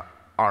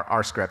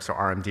R scripts or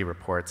RMD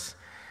reports.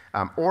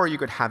 Or you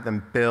could have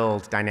them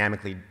build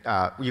dynamically,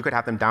 you could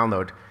have them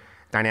download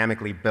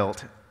dynamically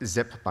built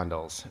zip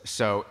bundles.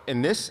 So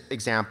in this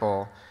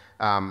example,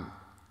 oh,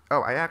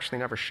 I actually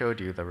never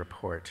showed you the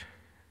report.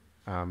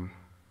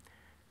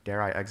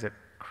 Dare I exit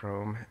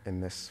Chrome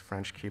in this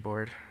French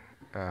keyboard?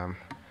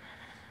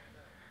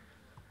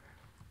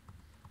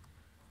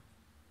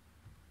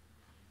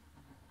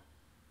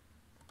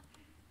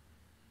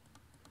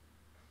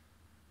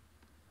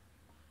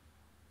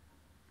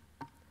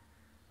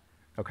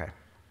 OK.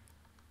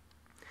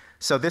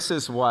 So this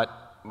is what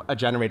a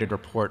generated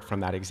report from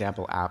that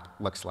example app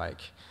looks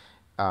like.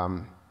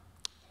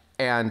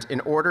 And in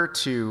order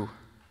to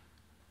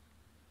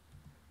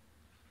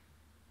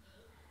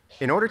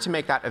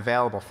make that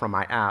available from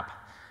my app,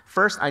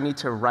 first I need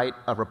to write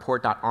a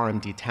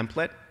report.rmd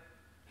template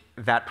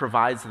that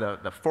provides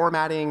the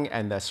formatting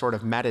and the sort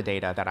of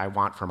metadata that I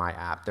want for my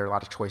app. There are a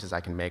lot of choices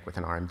I can make with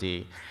an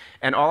RMD.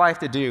 And all I have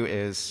to do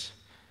is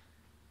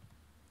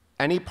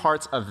any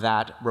parts of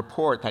that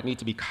report that need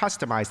to be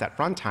customized at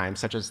runtime,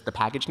 such as the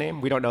package name,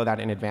 we don't know that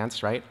in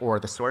advance, right? Or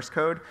the source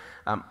code,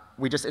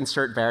 we just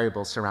insert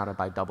variables surrounded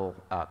by double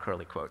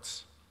curly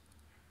quotes.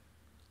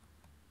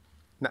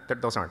 No,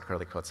 those aren't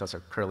curly quotes, those are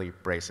curly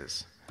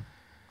braces.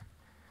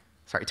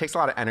 Sorry, it takes a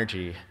lot of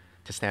energy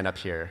to stand up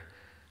here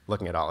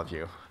looking at all of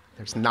you.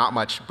 There's not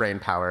much brain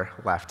power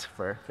left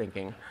for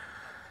thinking.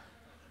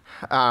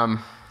 And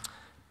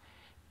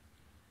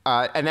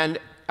then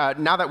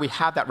now that we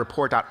have that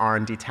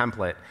report.rmd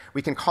template,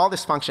 we can call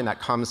this function that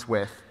comes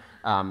with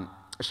a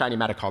Shiny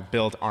Meta called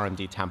build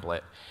RMD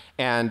template.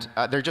 And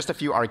there are just a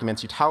few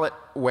arguments. You tell it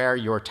where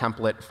your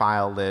template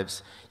file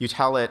lives. You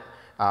tell it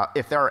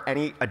if there are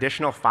any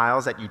additional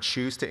files that you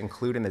choose to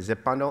include in the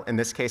zip bundle. In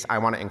this case, I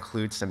want to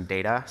include some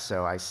data.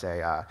 So I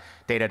say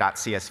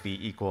data.csv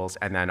equals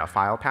and then a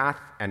file path.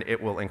 And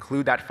it will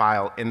include that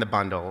file in the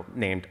bundle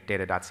named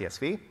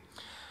data.csv.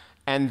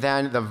 And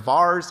then the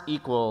vars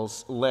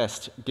equals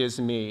list gives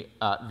me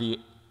the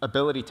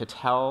ability to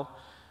tell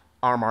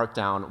R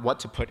Markdown what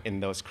to put in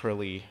those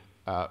curly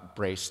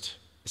braced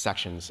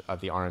sections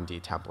of the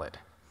RMD template.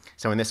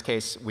 So in this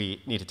case, we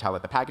need to tell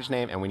it the package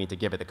name, and we need to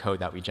give it the code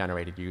that we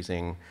generated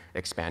using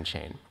expand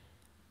chain.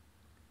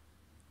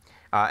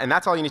 And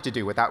that's all you need to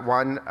do. With that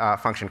one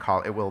function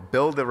call, it will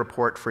build the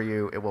report for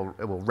you. It will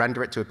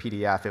render it to a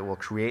PDF. It will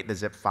create the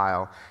zip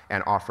file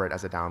and offer it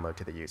as a download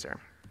to the user.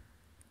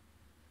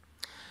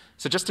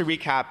 So just to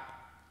recap,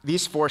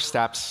 these 4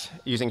 steps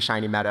using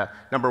Shiny Meta.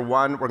 Number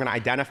 1, we're going to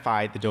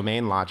identify the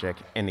domain logic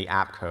in the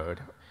app code.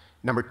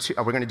 Number 2,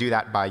 we're going to do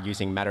that by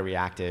using meta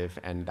reactive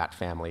and that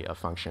family of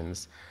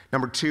functions.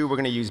 Number 2, we're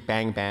going to use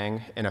bang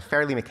bang in a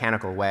fairly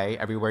mechanical way.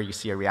 Everywhere you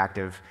see a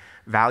reactive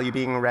value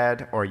being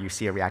read or you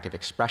see a reactive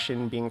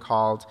expression being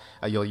called,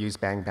 you'll use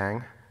bang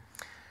bang.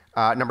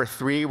 Number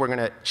 3, we're going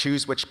to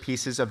choose which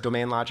pieces of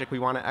domain logic we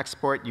want to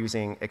export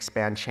using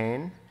expand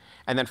chain.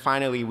 And then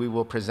finally, we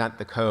will present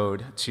the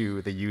code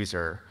to the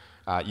user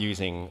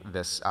using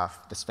this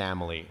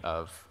family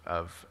of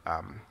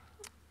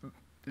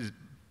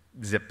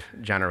zip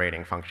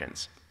generating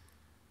functions.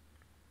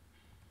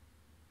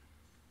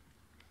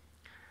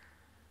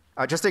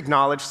 Just to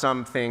acknowledge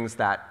some things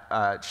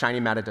that Shiny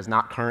Meta does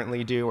not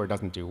currently do or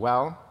doesn't do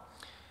well,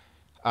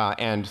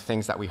 and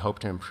things that we hope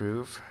to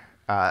improve.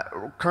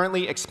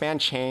 Currently,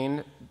 expand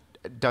chain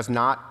does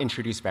not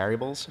introduce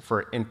variables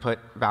for input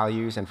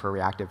values and for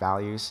reactive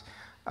values.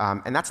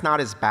 And that's not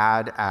as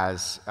bad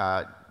as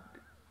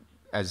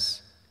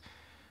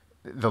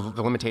the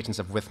limitations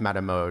of with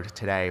meta mode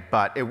today,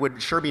 but it would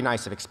sure be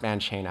nice if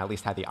expand chain at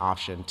least had the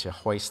option to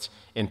hoist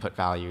input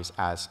values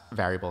as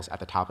variables at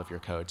the top of your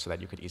code so that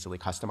you could easily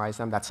customize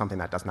them. That's something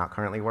that does not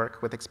currently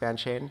work with expand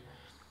chain.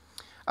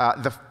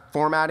 The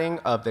formatting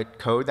of the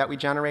code that we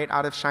generate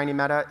out of Shiny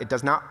Meta, it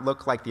does not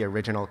look like the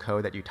original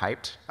code that you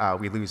typed.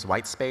 We lose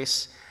white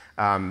space,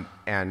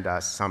 and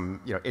some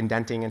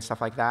indenting and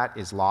stuff like that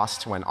is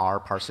lost when R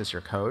parses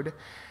your code.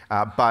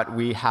 But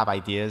we have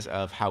ideas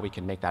of how we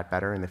can make that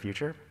better in the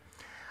future.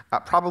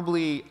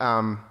 Probably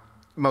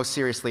most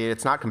seriously,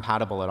 it's not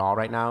compatible at all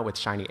right now with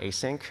Shiny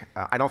Async.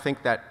 I don't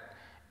think that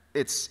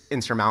it's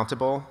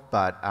insurmountable,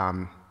 but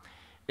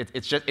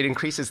it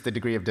increases the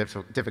degree of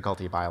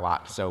difficulty by a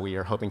lot. So we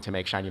are hoping to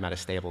make Shiny Meta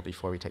stable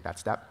before we take that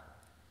step.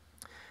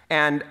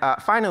 And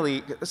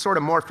finally, sort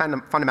of more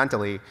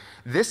fundamentally,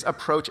 this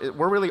approach,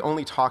 we're really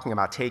only talking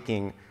about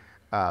taking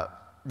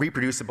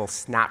reproducible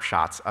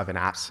snapshots of an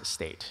app's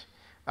state,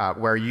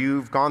 where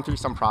you've gone through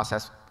some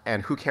process,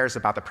 and who cares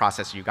about the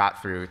process you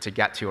got through to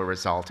get to a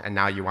result, and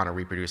now you want a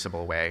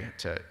reproducible way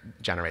to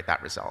generate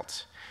that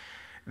result.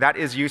 That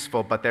is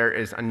useful, but there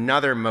is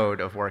another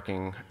mode of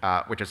working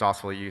which is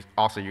also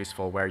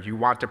useful, where you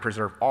want to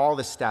preserve all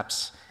the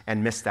steps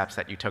and missteps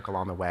that you took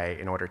along the way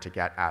in order to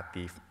get at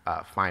the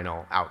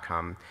final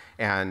outcome.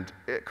 And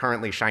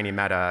currently, Shiny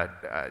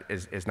Meta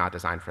is not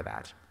designed for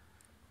that.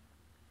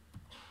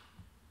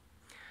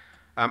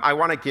 I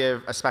want to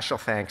give a special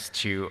thanks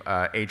to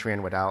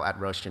Adrian Waddell at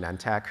Roche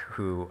Genentech,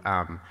 who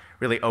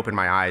really opened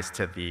my eyes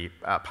to the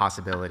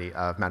possibility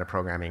of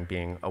metaprogramming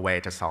being a way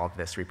to solve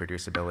this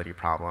reproducibility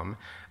problem.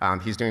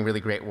 He's doing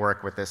really great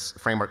work with this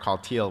framework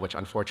called Teal, which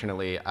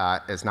unfortunately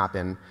has not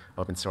been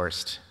open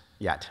sourced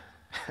yet.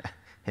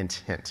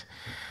 Hint, hint.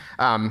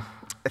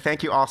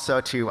 Thank you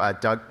also to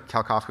Doug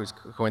Kelkoff, who's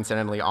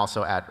coincidentally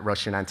also at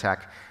Roche Genentech,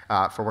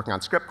 for working on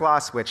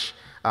ScriptGloss, which,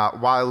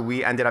 while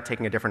we ended up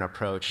taking a different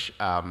approach,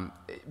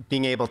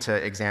 being able to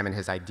examine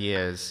his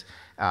ideas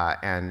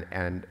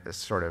and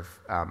sort of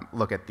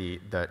look at the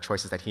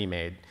choices that he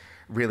made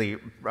really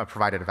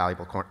provided a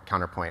valuable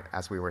counterpoint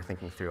as we were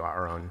thinking through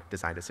our own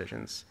design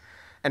decisions.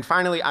 And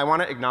finally, I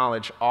want to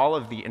acknowledge all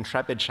of the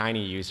intrepid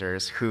Shiny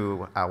users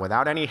who,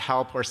 without any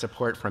help or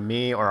support from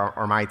me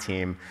or my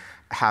team,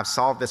 have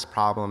solved this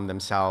problem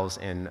themselves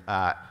in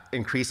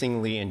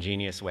increasingly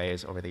ingenious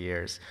ways over the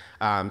years.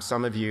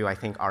 Some of you, I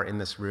think, are in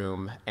this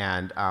room,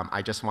 and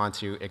I just want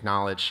to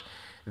acknowledge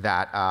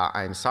that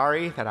I'm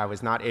sorry that I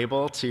was not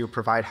able to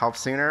provide help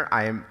sooner.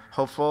 I am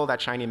hopeful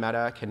that Shiny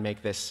Meta can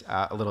make this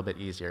a little bit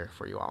easier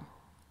for you all.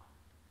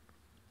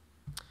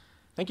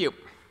 Thank you.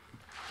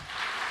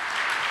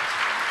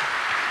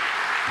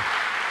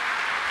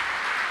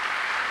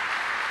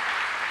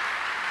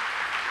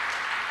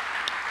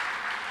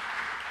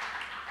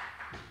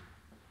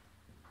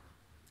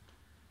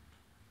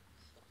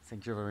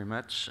 Thank you very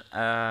much.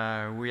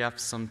 We have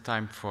some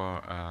time for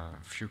a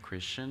few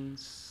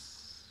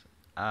questions.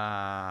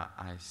 I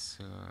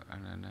saw,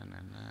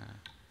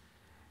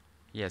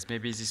 yes,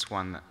 maybe this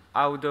one.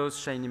 How does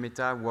Shiny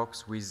Meta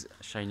works with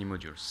Shiny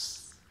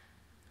modules?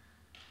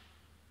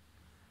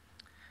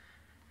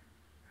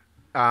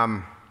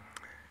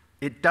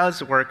 It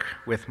does work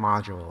with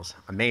modules,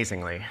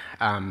 amazingly.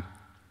 And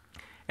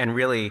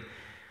really,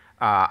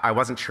 I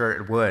wasn't sure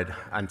it would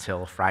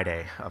until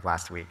Friday of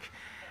last week.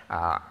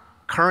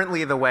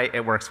 Currently, the way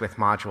it works with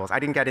modules, I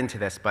didn't get into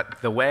this,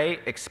 but the way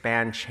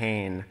expand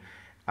chain,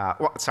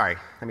 well, sorry,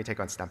 let me take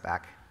one step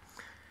back.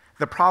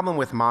 The problem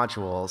with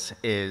modules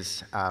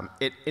is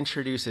it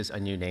introduces a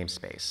new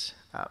namespace.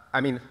 I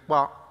mean,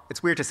 well,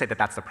 it's weird to say that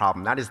that's the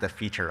problem. That is the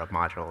feature of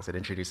modules. It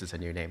introduces a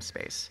new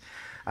namespace.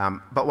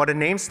 But what a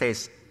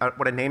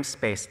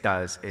namespace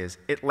does is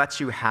it lets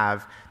you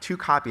have two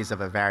copies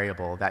of a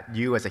variable that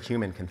you as a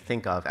human can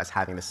think of as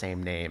having the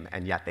same name,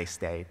 and yet they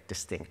stay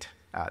distinct.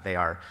 They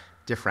are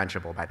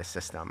differentiable by the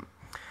system.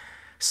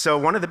 So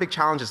one of the big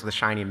challenges with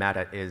Shiny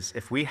meta is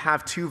if we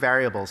have two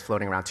variables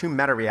floating around, two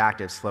meta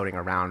reactives floating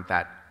around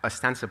that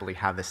ostensibly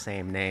have the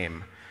same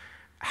name,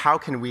 how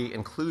can we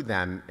include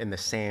them in the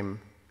same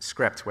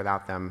script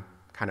without them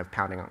kind of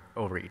pounding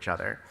over each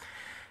other?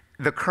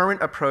 The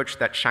current approach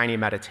that Shiny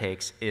meta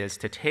takes is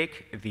to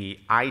take the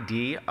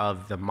ID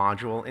of the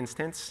module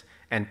instance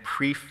and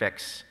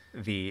prefix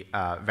the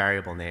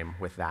variable name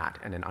with that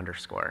and an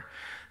underscore.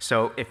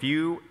 So if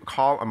you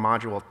call a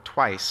module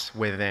twice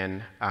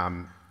within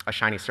a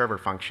Shiny server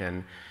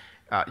function,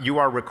 you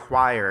are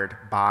required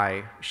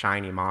by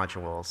Shiny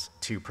modules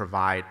to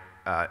provide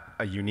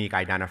a unique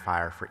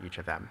identifier for each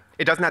of them.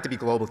 It doesn't have to be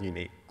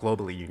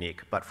globally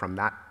unique, but from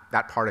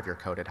that part of your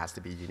code, it has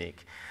to be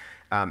unique.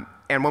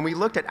 And when we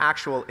looked at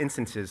actual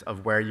instances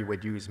of where you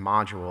would use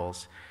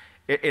modules,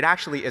 it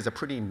actually is a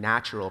pretty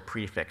natural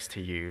prefix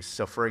to use.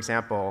 So for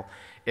example,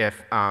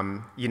 if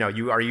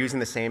you are using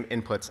the same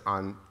inputs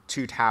on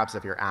two tabs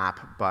of your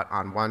app, but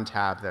on one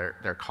tab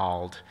they're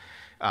called,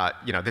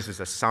 this is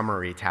a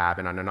summary tab,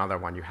 and on another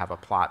one you have a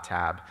plot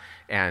tab.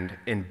 And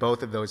in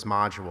both of those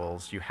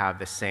modules, you have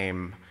the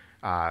same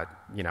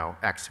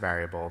x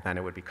variable, then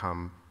it would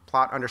become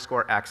plot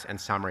underscore x and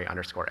summary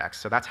underscore x.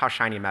 So that's how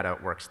Shiny meta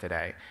works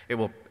today. It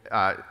will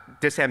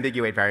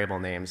disambiguate variable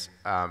names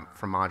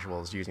from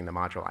modules using the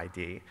module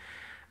ID.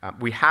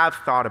 We have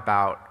thought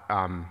about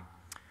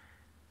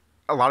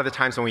a lot of the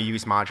times when we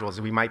use modules,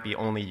 we might be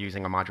only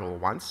using a module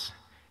once,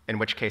 in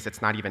which case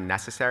it's not even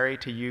necessary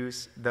to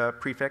use the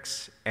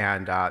prefix,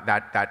 and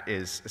that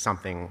is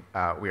something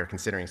we are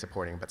considering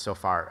supporting, but so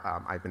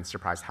far I've been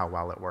surprised how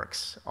well it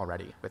works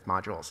already with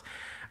modules.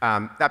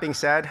 That being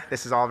said,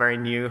 this is all very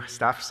new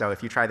stuff, so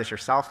if you try this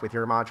yourself with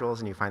your modules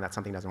and you find that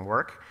something doesn't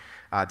work,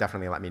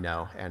 definitely let me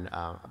know, and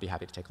I'll be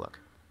happy to take a look.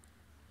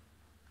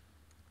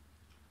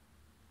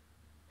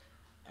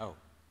 Oh,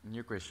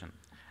 new question.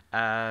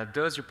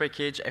 Does your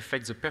package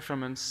affect the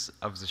performance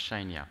of the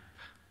Shiny app?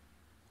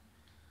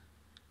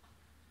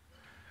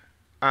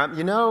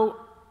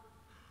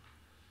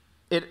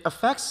 It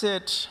affects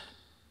it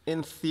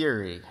in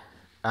theory.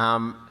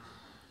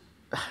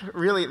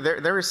 Really,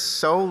 there is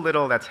so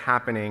little that's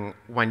happening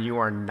when you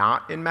are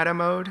not in meta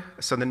mode.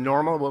 So the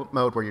normal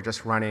mode where you're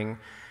just running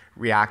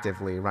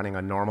reactively, running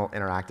a normal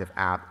interactive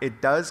app,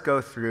 it does go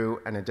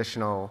through an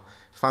additional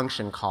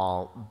function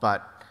call,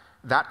 but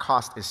that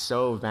cost is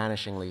so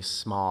vanishingly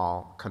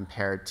small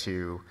compared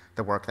to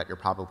the work that you're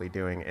probably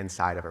doing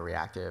inside of a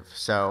reactive.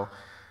 So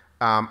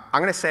I'm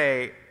going to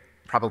say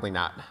probably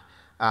not.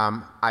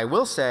 I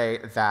will say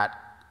that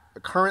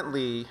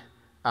currently,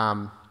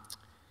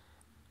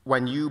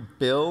 when you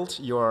build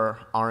your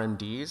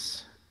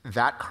RMDs,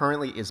 that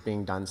currently is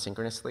being done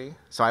synchronously.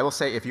 So I will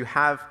say if you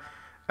have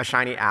a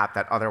Shiny app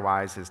that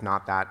otherwise is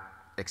not that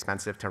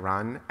expensive to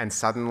run, and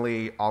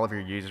suddenly all of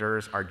your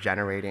users are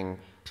generating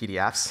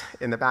PDFs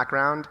in the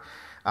background,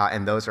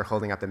 and those are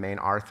holding up the main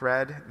R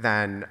thread,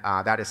 then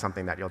that is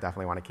something that you'll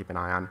definitely want to keep an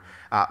eye on.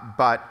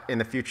 But in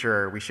the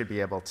future, we should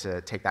be able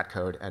to take that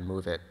code and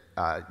move it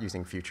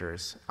using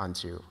futures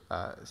onto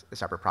a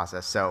separate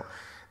process. So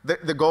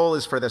the goal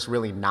is for this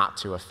really not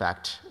to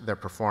affect the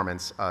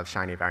performance of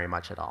Shiny very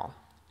much at all.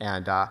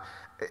 And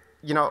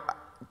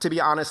to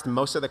be honest,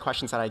 most of the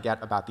questions that I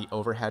get about the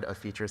overhead of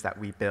features that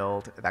we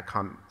build that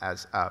come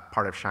as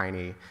part of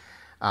Shiny,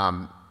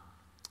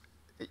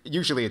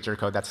 usually it's your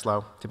code that's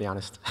slow, to be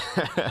honest.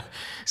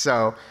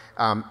 So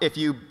if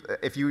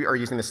you are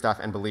using this stuff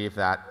and believe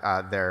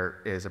that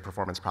there is a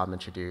performance problem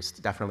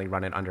introduced, definitely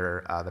run it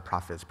under the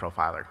Profiz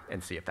profiler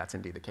and see if that's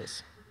indeed the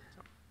case.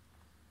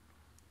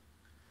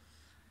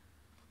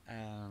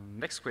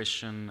 Next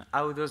question.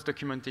 How does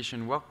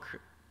documentation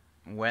work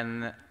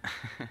when...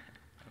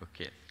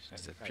 OK,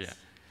 nice.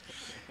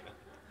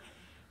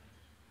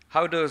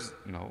 How does...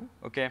 No?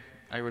 OK,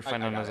 I will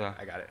find another.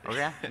 I got it.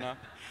 OK? No?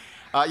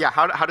 Yeah,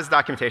 how does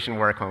documentation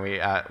work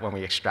when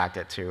we extract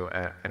it to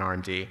an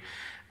RMD?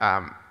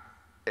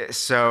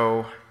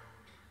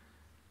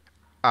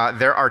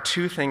 There are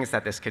two things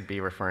that this could be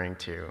referring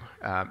to.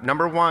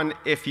 Number one,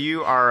 if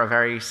you are a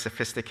very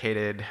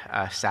sophisticated,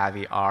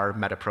 savvy R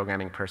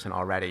metaprogramming person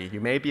already,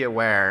 you may be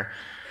aware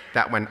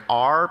that when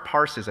R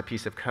parses a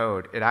piece of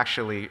code, it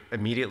actually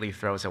immediately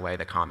throws away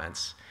the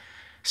comments.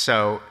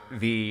 So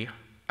the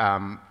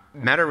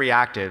meta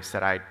reactives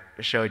that I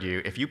showed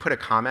you, if you put a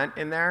comment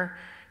in there,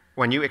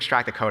 when you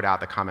extract the code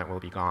out, the comment will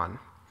be gone.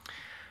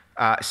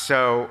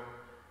 So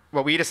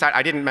what we decided,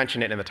 I didn't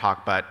mention it in the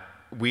talk, but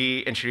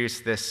we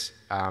introduced this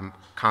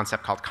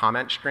concept called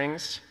comment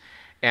strings.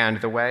 And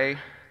the way,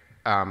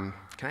 can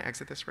I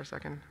exit this for a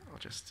second? I'll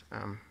just,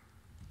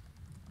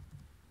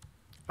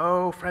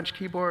 oh, French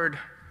keyboard.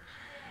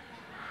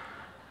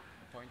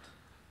 Point.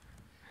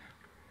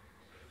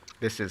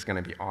 This is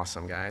going to be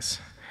awesome, guys.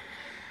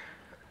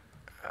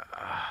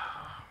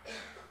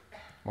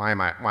 Why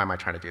am I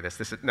trying to do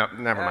this? No,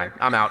 never mind.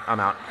 I'm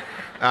out.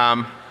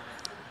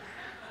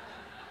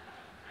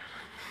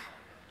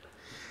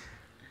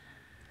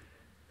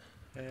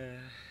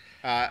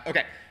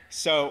 OK,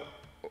 so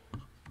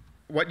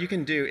what you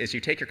can do is you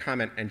take your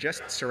comment and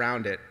just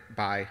surround it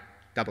by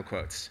double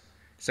quotes.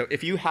 So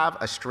if you have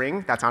a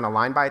string that's on a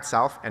line by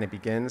itself and it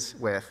begins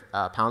with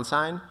a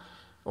 £,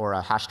 or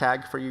a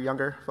hashtag for you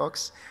younger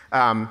folks,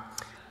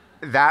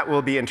 that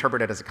will be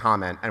interpreted as a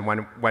comment. And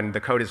when the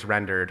code is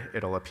rendered,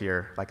 it'll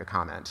appear like a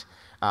comment.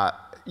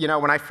 You know,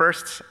 when I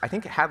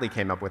think Hadley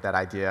came up with that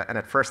idea. And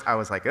at first, I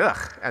was like,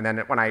 ugh. And then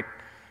when I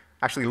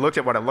actually looked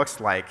at what it looks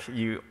like,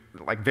 you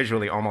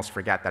visually almost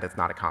forget that it's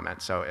not a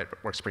comment. So it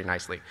works pretty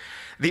nicely.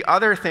 The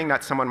other thing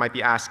that someone might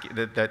be asking,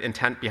 the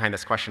intent behind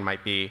this question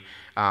might be,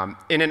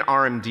 in an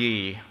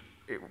RMD,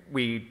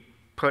 we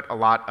put a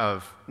lot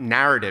of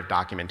narrative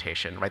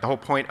documentation, right? The whole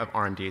point of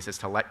RMDs is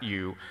to let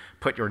you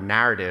put your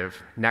narrative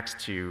next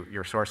to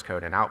your source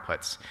code and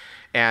outputs.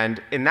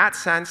 And in that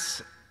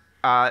sense,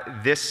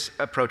 this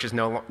approach is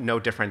no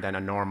different than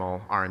a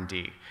normal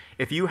RMD.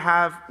 If you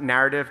have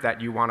narrative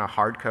that you want to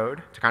hard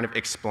code to kind of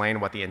explain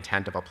what the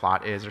intent of a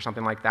plot is or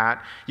something like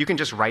that, you can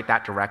just write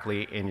that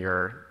directly in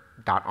your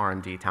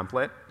 .rmd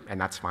template, and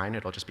that's fine.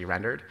 It'll just be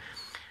rendered.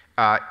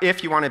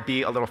 If you want to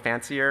be a little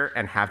fancier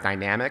and have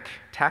dynamic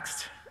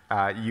text,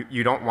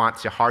 you don't want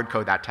to hard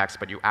code that text,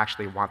 but you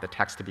actually want the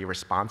text to be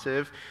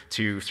responsive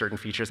to certain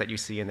features that you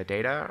see in the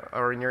data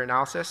or in your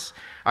analysis.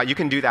 You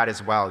can do that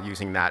as well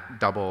using that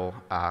double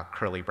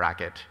curly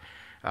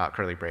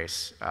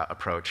brace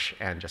approach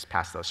and just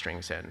pass those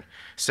strings in.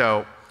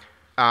 So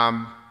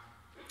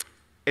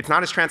it's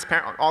not as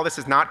transparent. All this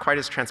is not quite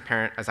as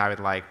transparent as I would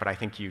like, but I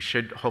think you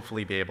should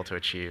hopefully be able to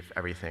achieve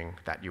everything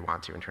that you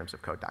want to in terms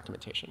of code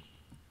documentation.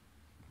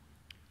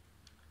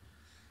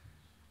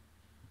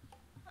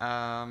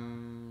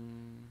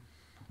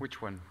 Which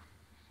one?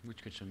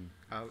 Which question?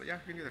 Yeah, you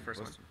can do the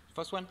first one.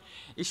 First one.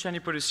 Is Shiny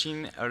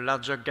producing a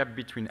larger gap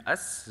between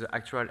us, the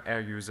actual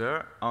R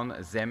user, and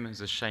them,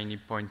 the Shiny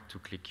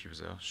point-to-click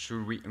user?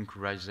 Should we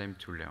encourage them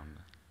to learn?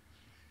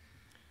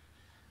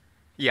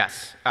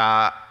 Yes.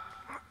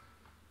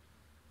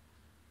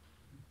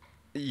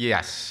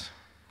 Yes.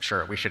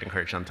 Sure, we should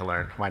encourage them to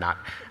learn. Why not?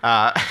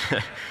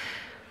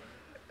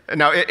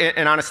 No,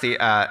 in honesty,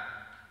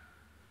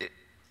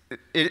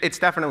 it's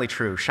definitely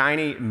true.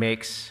 Shiny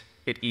makes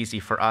it easy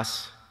for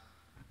us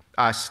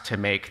to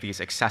make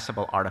these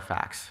accessible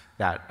artifacts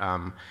that,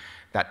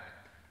 that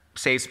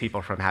saves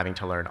people from having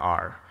to learn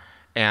R.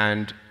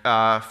 And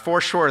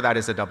for sure, that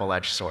is a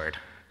double-edged sword.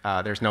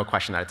 There's no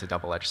question that it's a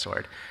double-edged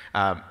sword.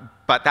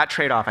 But that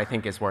trade-off, I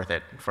think, is worth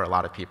it for a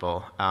lot of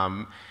people.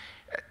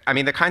 I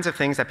mean, the kinds of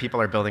things that people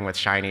are building with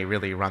Shiny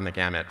really run the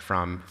gamut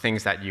from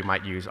things that you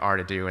might use R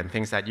to do and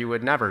things that you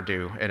would never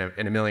do in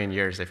a million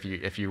years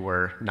if you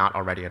were not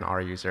already an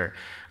R user.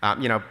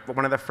 You know,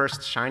 one of the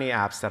first Shiny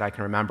apps that I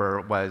can remember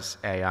was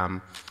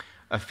a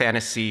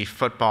fantasy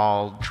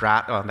football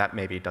draft. Well, that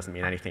maybe doesn't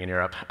mean anything in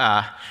Europe.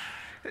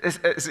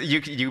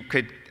 You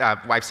could,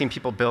 I've seen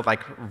people build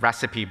like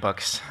recipe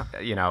books,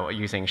 you know,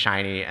 using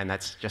Shiny, and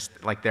that's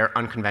just like their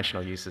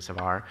unconventional uses of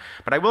R.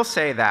 But I will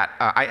say that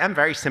I am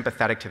very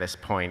sympathetic to this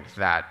point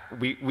that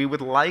we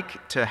would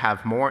like to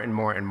have more and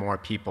more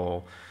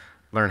people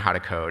learn how to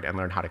code and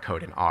learn how to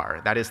code in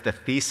R. That is the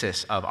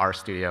thesis of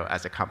RStudio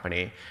as a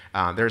company.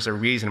 There's a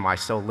reason why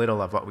so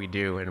little of what we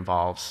do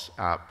involves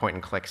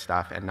point-and-click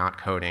stuff and not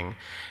coding.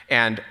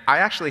 And I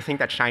actually think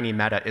that Shiny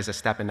Meta is a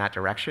step in that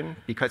direction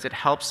because it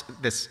helps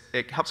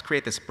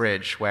create this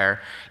bridge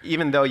where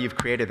even though you've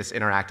created this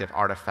interactive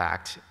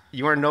artifact,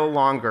 you are no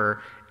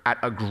longer at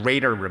a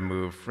greater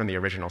remove from the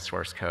original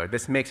source code.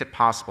 This makes it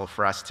possible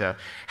for us to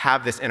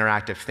have this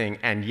interactive thing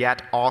and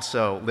yet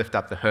also lift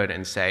up the hood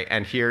and say,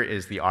 and here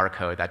is the R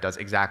code that does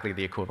exactly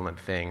the equivalent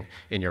thing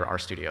in your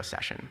RStudio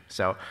session.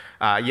 So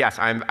yes,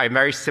 I'm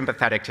very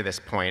sympathetic to this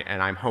point,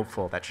 and I'm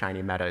hopeful that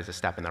Shiny Meta is a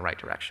step in the right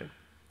direction.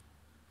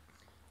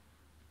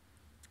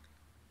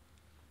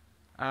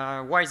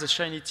 Why the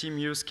Shiny team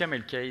use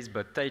camel case,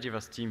 but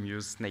Tidyverse team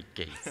use snake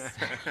case?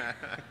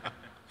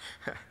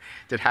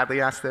 Did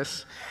Hadley ask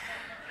this?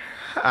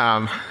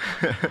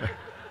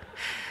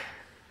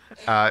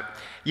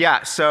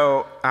 Yeah,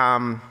 so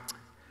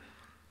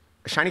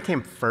Shiny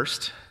came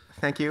first,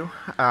 thank you.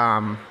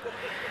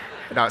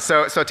 No,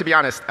 so to be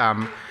honest,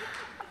 I'm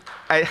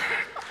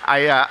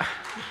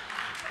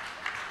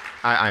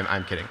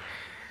kidding.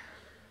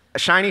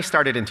 Shiny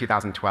started in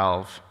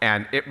 2012,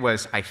 and it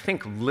was, I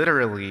think,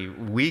 literally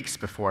weeks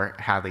before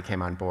Hadley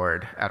came on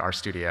board at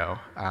RStudio.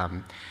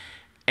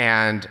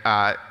 And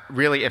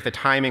really, if the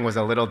timing was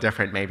a little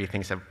different, maybe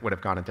things would have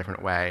gone a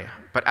different way.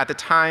 But at the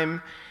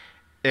time,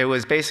 it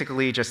was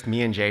basically just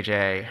me and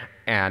JJ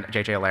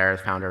Allaire,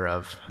 the founder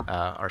of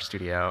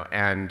RStudio.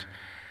 And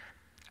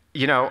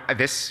you know,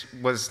 this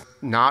was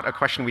not a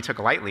question we took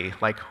lightly.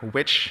 Like,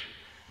 which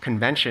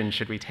convention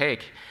should we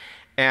take?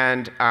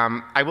 And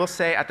I will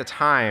say, at the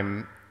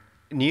time,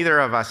 neither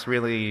of us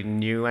really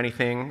knew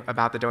anything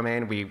about the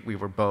domain. We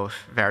were both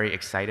very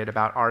excited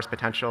about R's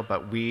potential,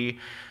 but we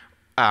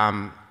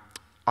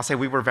I'll say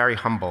we were very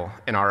humble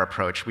in our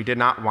approach. We did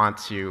not want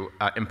to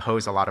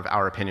impose a lot of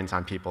our opinions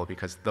on people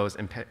because those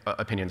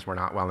opinions were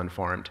not well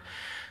informed.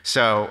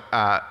 So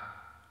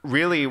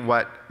really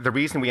the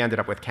reason we ended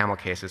up with camel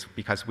case is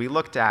because we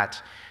looked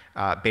at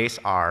base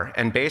R,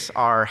 and base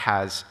R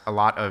has a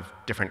lot of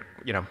different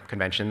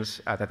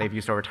conventions that they've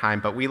used over time,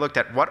 but we looked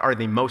at what are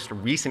the most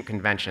recent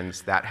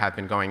conventions that have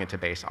been going into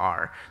base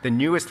R. The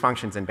newest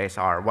functions in base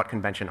R, what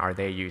convention are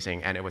they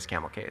using, and it was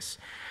camel case.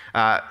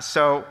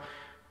 So,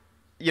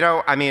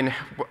 I mean,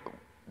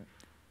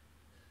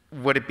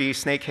 would it be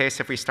snake case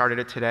if we started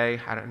it today?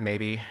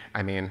 Maybe.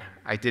 I mean,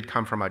 I did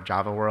come from a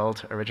Java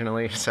world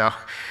originally, so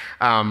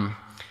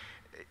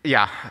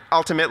yeah,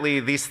 ultimately,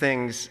 these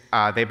things,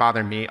 they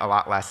bother me a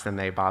lot less than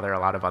they bother a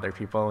lot of other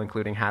people,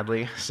 including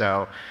Hadley.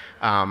 So,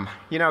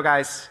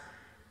 guys,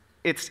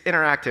 it's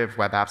interactive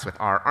web apps with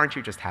R. Aren't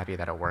you just happy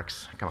that it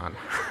works? Come on.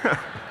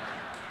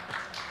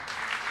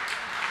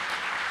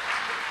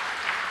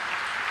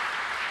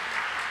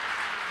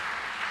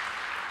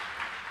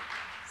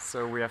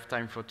 So we have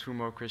time for 2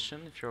 more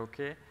questions, if you're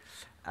OK.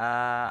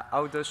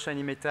 How does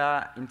Shiny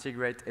Meta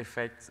integrate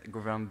effects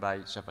governed by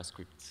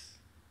JavaScript?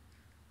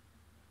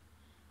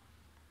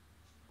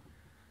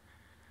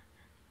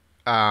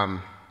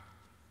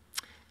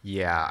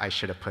 Yeah, I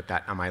should have put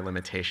that on my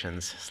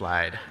limitations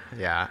slide.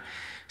 Yeah.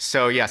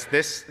 So yes,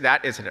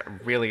 that is a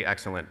really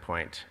excellent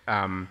point.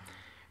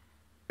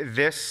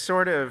 This is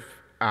sort of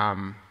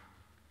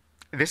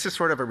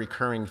a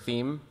recurring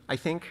theme, I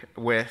think,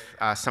 with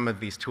some of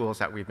these tools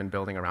that we've been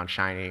building around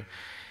Shiny,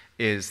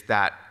 is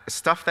that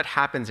stuff that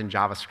happens in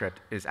JavaScript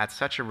is at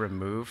such a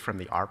remove from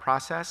the R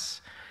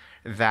process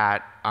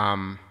that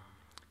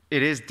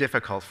it is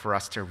difficult for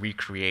us to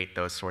recreate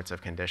those sorts of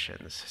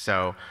conditions.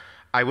 So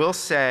I will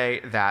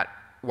say that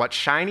what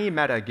Shiny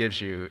Meta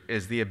gives you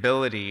is the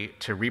ability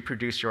to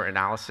reproduce your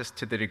analysis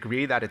to the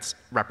degree that it's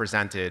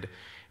represented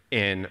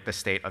in the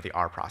state of the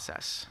R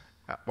process.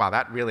 Wow,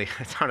 that really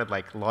sounded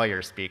like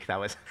lawyer speak. That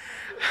was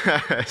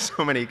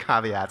so many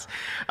caveats.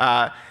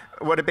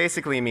 What it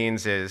basically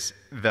means is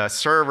the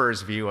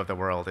server's view of the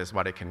world is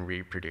what it can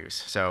reproduce.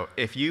 So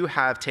if you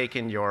have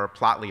taken your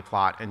plotly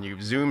plot and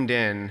you've zoomed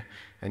in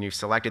and you've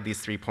selected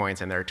these 3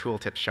 points and there are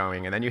tooltips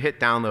showing, and then you hit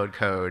download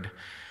code,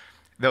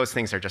 those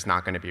things are just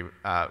not going to be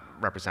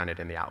represented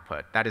in the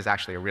output. That is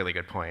actually a really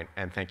good point,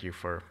 and thank you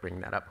for bringing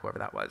that up, whoever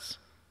that was.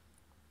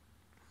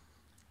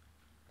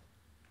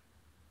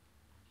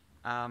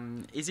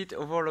 Is it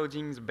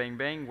overloading the bang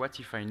bang? What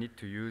if I need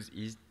to use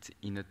it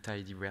in a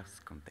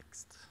tidyverse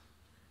context?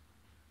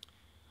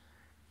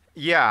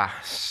 Yeah,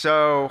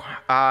 so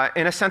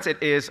in a sense,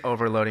 it is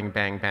overloading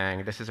bang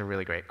bang. This is a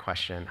really great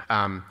question.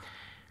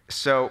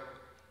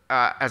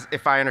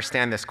 If I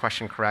understand this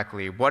question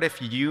correctly, what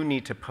if you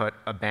need to put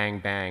a bang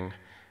bang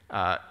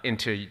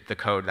into the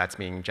code that's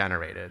being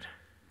generated?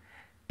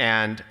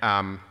 And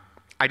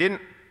I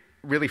didn't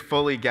really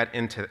fully get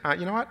into,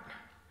 you know what?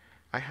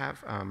 I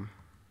have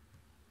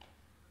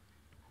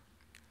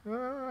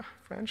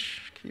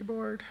French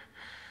keyboard.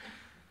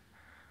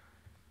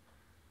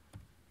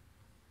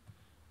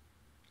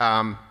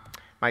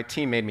 My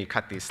team made me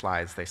cut these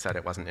slides. They said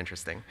it wasn't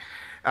interesting.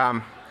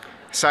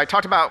 So I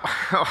talked about,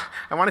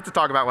 I wanted to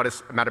talk about what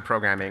is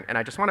metaprogramming, and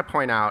I just want to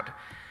point out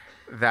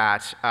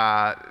that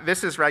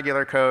this is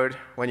regular code.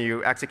 When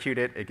you execute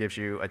it, it gives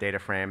you a data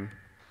frame.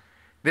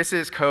 This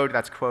is code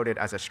that's quoted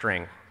as a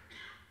string.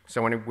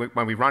 So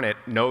when we run it,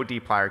 no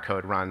dplyr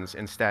code runs.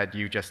 Instead,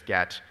 you just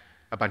get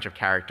a bunch of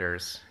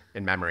characters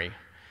in memory,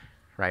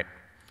 right?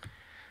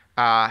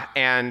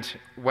 And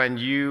when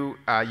you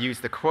use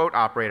the quote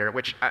operator,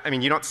 which, I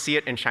mean, you don't see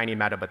it in Shiny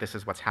Meta, but this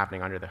is what's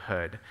happening under the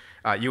hood,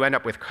 you end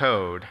up with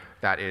code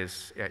that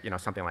is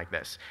something like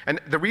this. And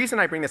the reason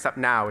I bring this up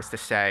now is to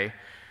say,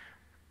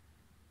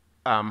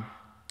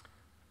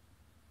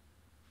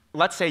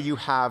 let's say you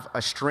have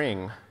a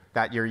string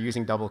that you're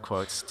using double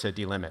quotes to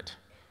delimit.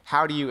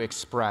 How do you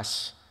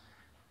express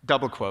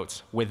double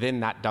quotes within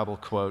that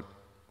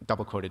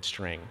double-quoted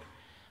string?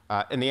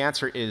 And the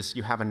answer is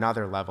you have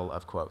another level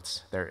of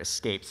quotes. They're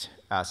escaped.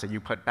 So you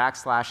put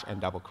backslash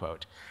and double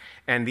quote.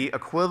 And the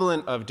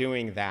equivalent of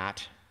doing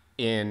that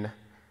in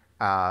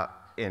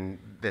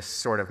this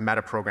sort of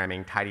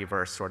metaprogramming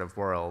tidyverse sort of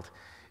world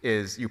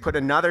is you put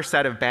another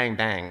set of bang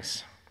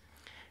bangs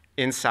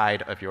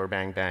inside of your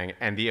bang bang.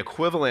 And the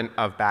equivalent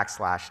of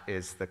backslash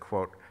is the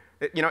quote.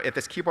 If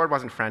this keyboard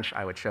wasn't French,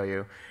 I would show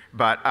you.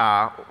 But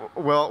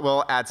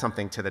we'll add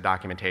something to the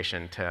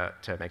documentation to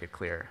make it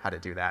clear how to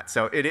do that.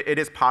 So it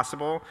is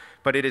possible,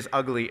 but it is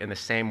ugly in the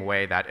same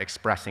way that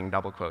expressing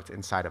double quotes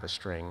inside of a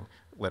string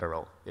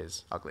literal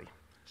is ugly.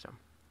 So.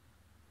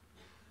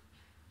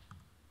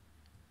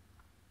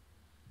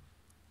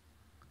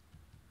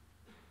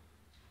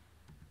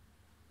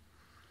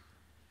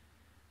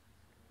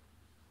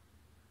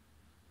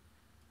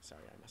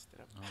 Sorry, I messed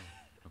it up. Oh,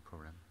 no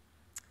problem.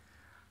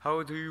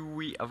 How do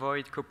we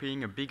avoid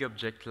copying a big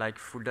object like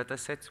full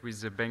datasets with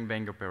the bang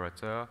bang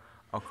operator,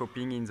 or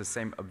copying in the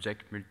same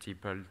object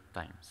multiple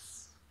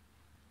times?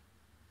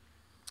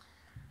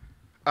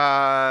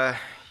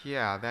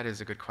 Yeah, that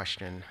is a good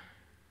question.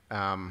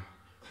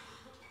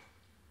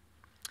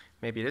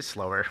 Maybe it is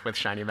slower with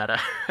Shiny Meta.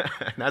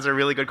 That's a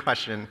really good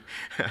question.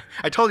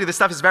 I told you this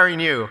stuff is very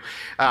new.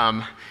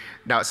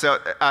 No, so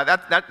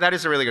that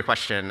is a really good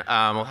question.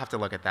 We'll have to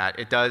look at that.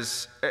 It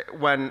does,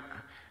 I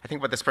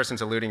think what this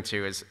person's alluding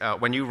to is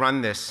when you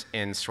run this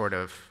in sort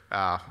of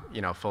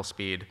full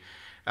speed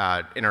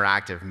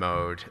interactive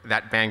mode,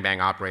 that bang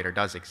bang operator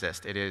does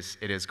exist. It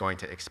is going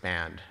to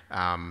expand.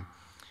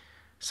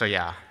 So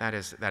yeah, that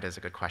is a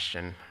good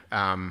question.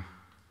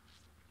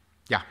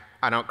 Yeah.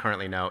 I don't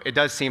currently know. It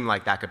does seem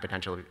like that could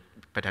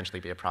potentially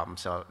be a problem.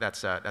 So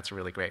that's a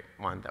really great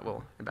one that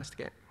we'll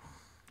investigate.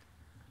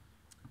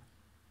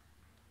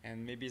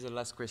 And maybe the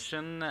last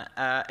question.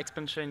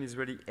 Expansion is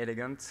really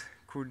elegant.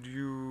 Could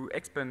you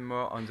expand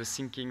more on the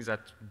thinking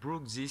that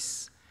brought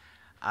this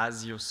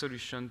as your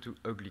solution to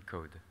ugly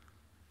code?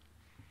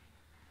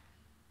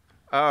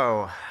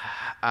 Oh,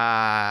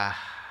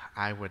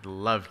 I would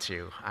love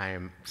to. I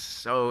am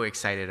so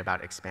excited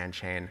about expand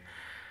chain.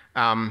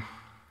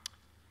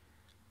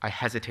 I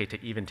hesitate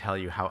to even tell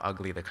you how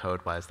ugly the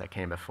code was that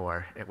came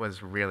before. It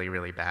was really,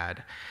 really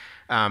bad.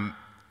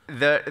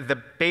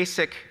 The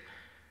basic,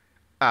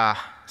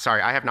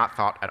 sorry, I have not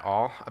thought at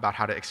all about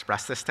how to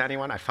express this to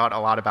anyone. I thought a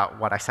lot about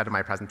what I said in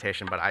my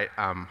presentation, but I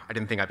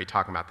didn't think I'd be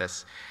talking about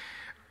this.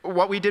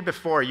 What we did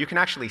before, you can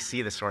actually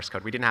see the source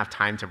code. We didn't have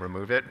time to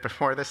remove it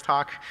before this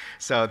talk.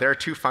 So there are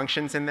two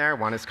functions in there.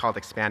 One is called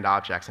expand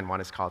objects, and one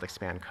is called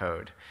expand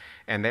code.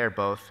 And they're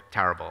both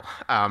terrible.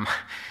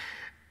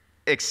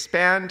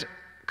 Expand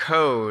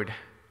code,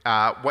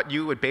 what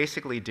you would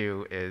basically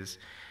do is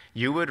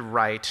you would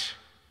write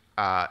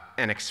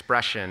an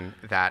expression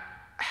that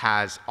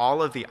has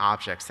all of the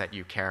objects that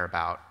you care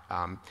about.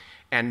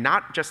 And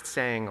not just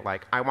saying,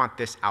 like, I want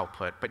this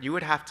output, but you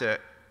would have to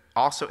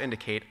also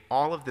indicate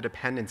all of the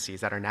dependencies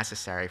that are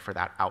necessary for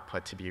that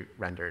output to be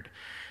rendered.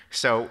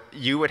 So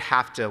you would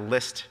have to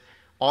list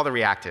all the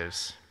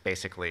reactives,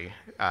 basically,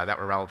 that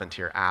were relevant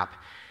to your app.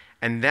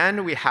 And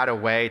then we had a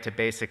way to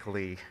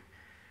basically,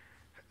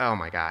 oh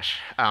my gosh.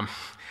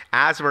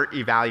 As we're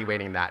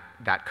evaluating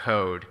that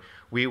code,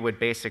 we would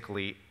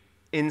basically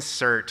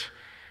insert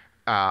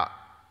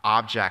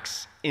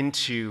objects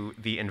into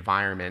the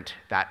environment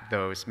that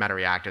those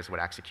meta-reactives would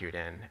execute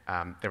in.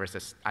 There was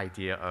this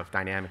idea of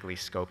dynamically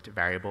scoped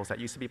variables that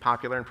used to be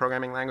popular in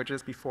programming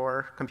languages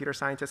before computer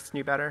scientists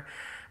knew better.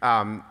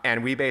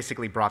 And we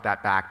basically brought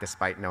that back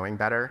despite knowing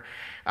better.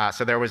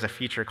 So there was a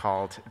feature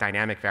called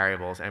dynamic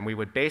variables, and we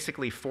would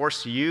basically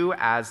force you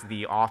as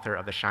the author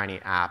of the Shiny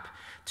app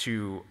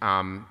to,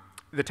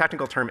 the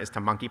technical term is to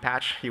monkey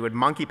patch. You would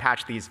monkey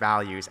patch these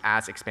values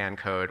as expand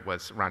code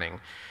was running.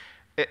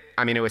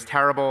 I mean, it was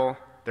terrible.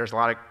 There's a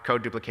lot of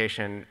code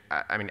duplication.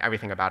 I mean,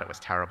 everything about it was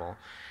terrible.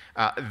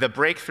 The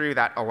breakthrough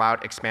that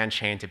allowed expand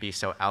chain to be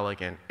so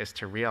elegant is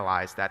to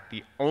realize that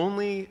the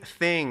only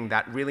thing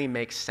that really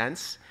makes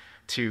sense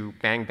to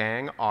bang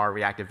bang are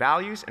reactive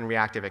values and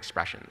reactive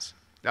expressions,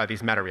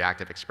 these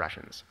meta-reactive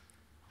expressions.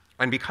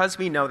 And because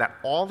we know that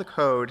all the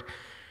code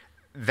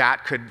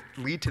that could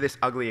lead to this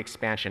ugly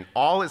expansion,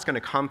 all is going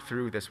to come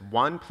through this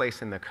one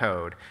place in the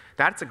code,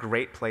 that's a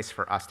great place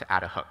for us to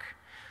add a hook.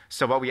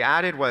 So what we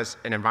added was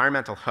an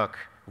environmental hook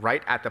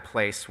right at the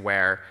place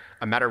where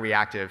a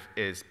meta-reactive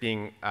is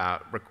being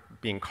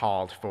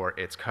called for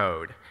its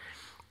code.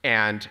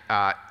 And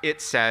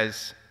it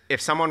says,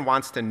 if someone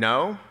wants to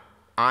know,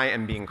 I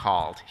am being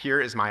called. Here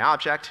is my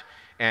object,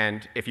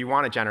 and if you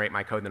want to generate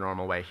my code the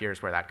normal way,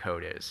 here's where that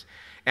code is.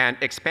 And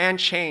expand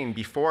chain,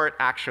 before it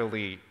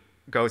actually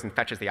goes and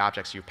fetches the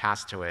objects you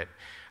pass to it,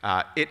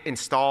 it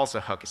installs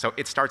a hook. So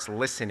it starts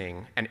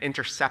listening and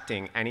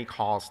intercepting any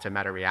calls to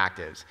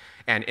meta-reactives.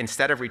 And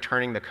instead of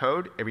returning the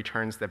code, it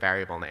returns the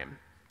variable name.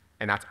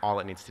 And that's all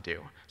it needs to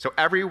do. So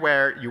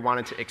everywhere you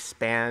wanted to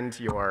expand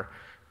your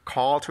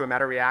call to a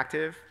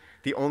meta-reactive,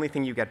 the only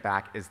thing you get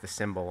back is the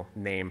symbol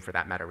name for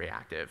that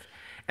meta-reactive.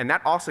 And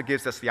that also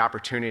gives us the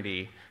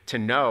opportunity to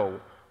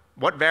know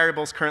what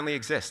variables currently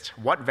exist?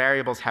 What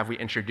variables have we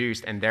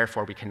introduced, and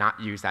therefore we cannot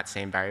use that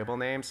same variable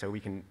name? So we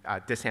can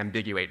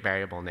disambiguate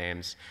variable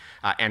names,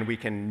 and we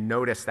can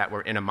notice that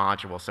we're in a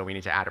module, so we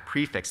need to add a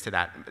prefix to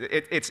that.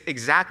 It's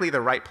exactly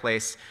the right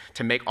place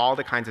to make all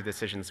the kinds of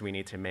decisions we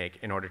need to make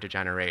in order to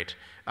generate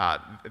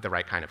the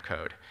right kind of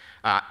code.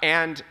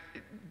 And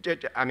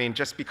I mean,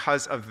 just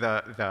because of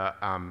the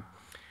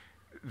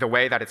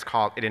way that it's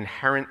called, it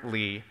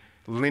inherently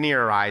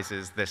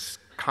linearizes this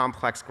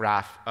complex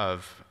graph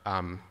of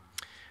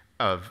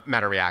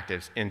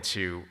meta-reactives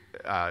into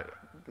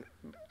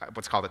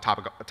what's called a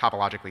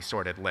topologically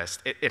sorted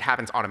list. It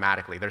happens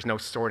automatically. There's no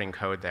sorting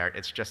code there.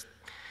 It's just,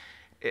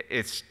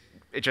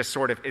 it just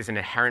sort of is an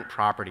inherent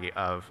property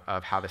of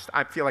how this,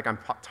 I feel like I'm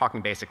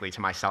talking basically to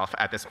myself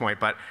at this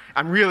point, but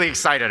I'm really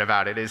excited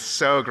about it. It is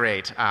so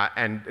great.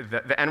 And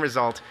the end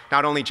result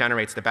not only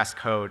generates the best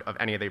code of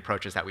any of the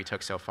approaches that we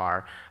took so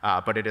far,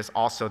 but it is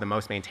also the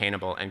most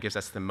maintainable and gives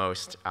us the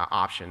most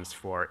options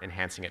for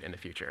enhancing it in the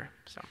future.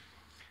 So.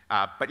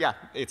 But yeah,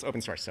 it's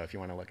open source, so if you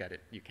want to look at it,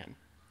 you can.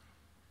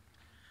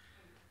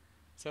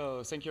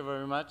 So thank you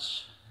very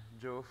much.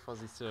 Joe, for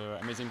this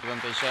amazing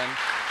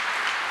presentation.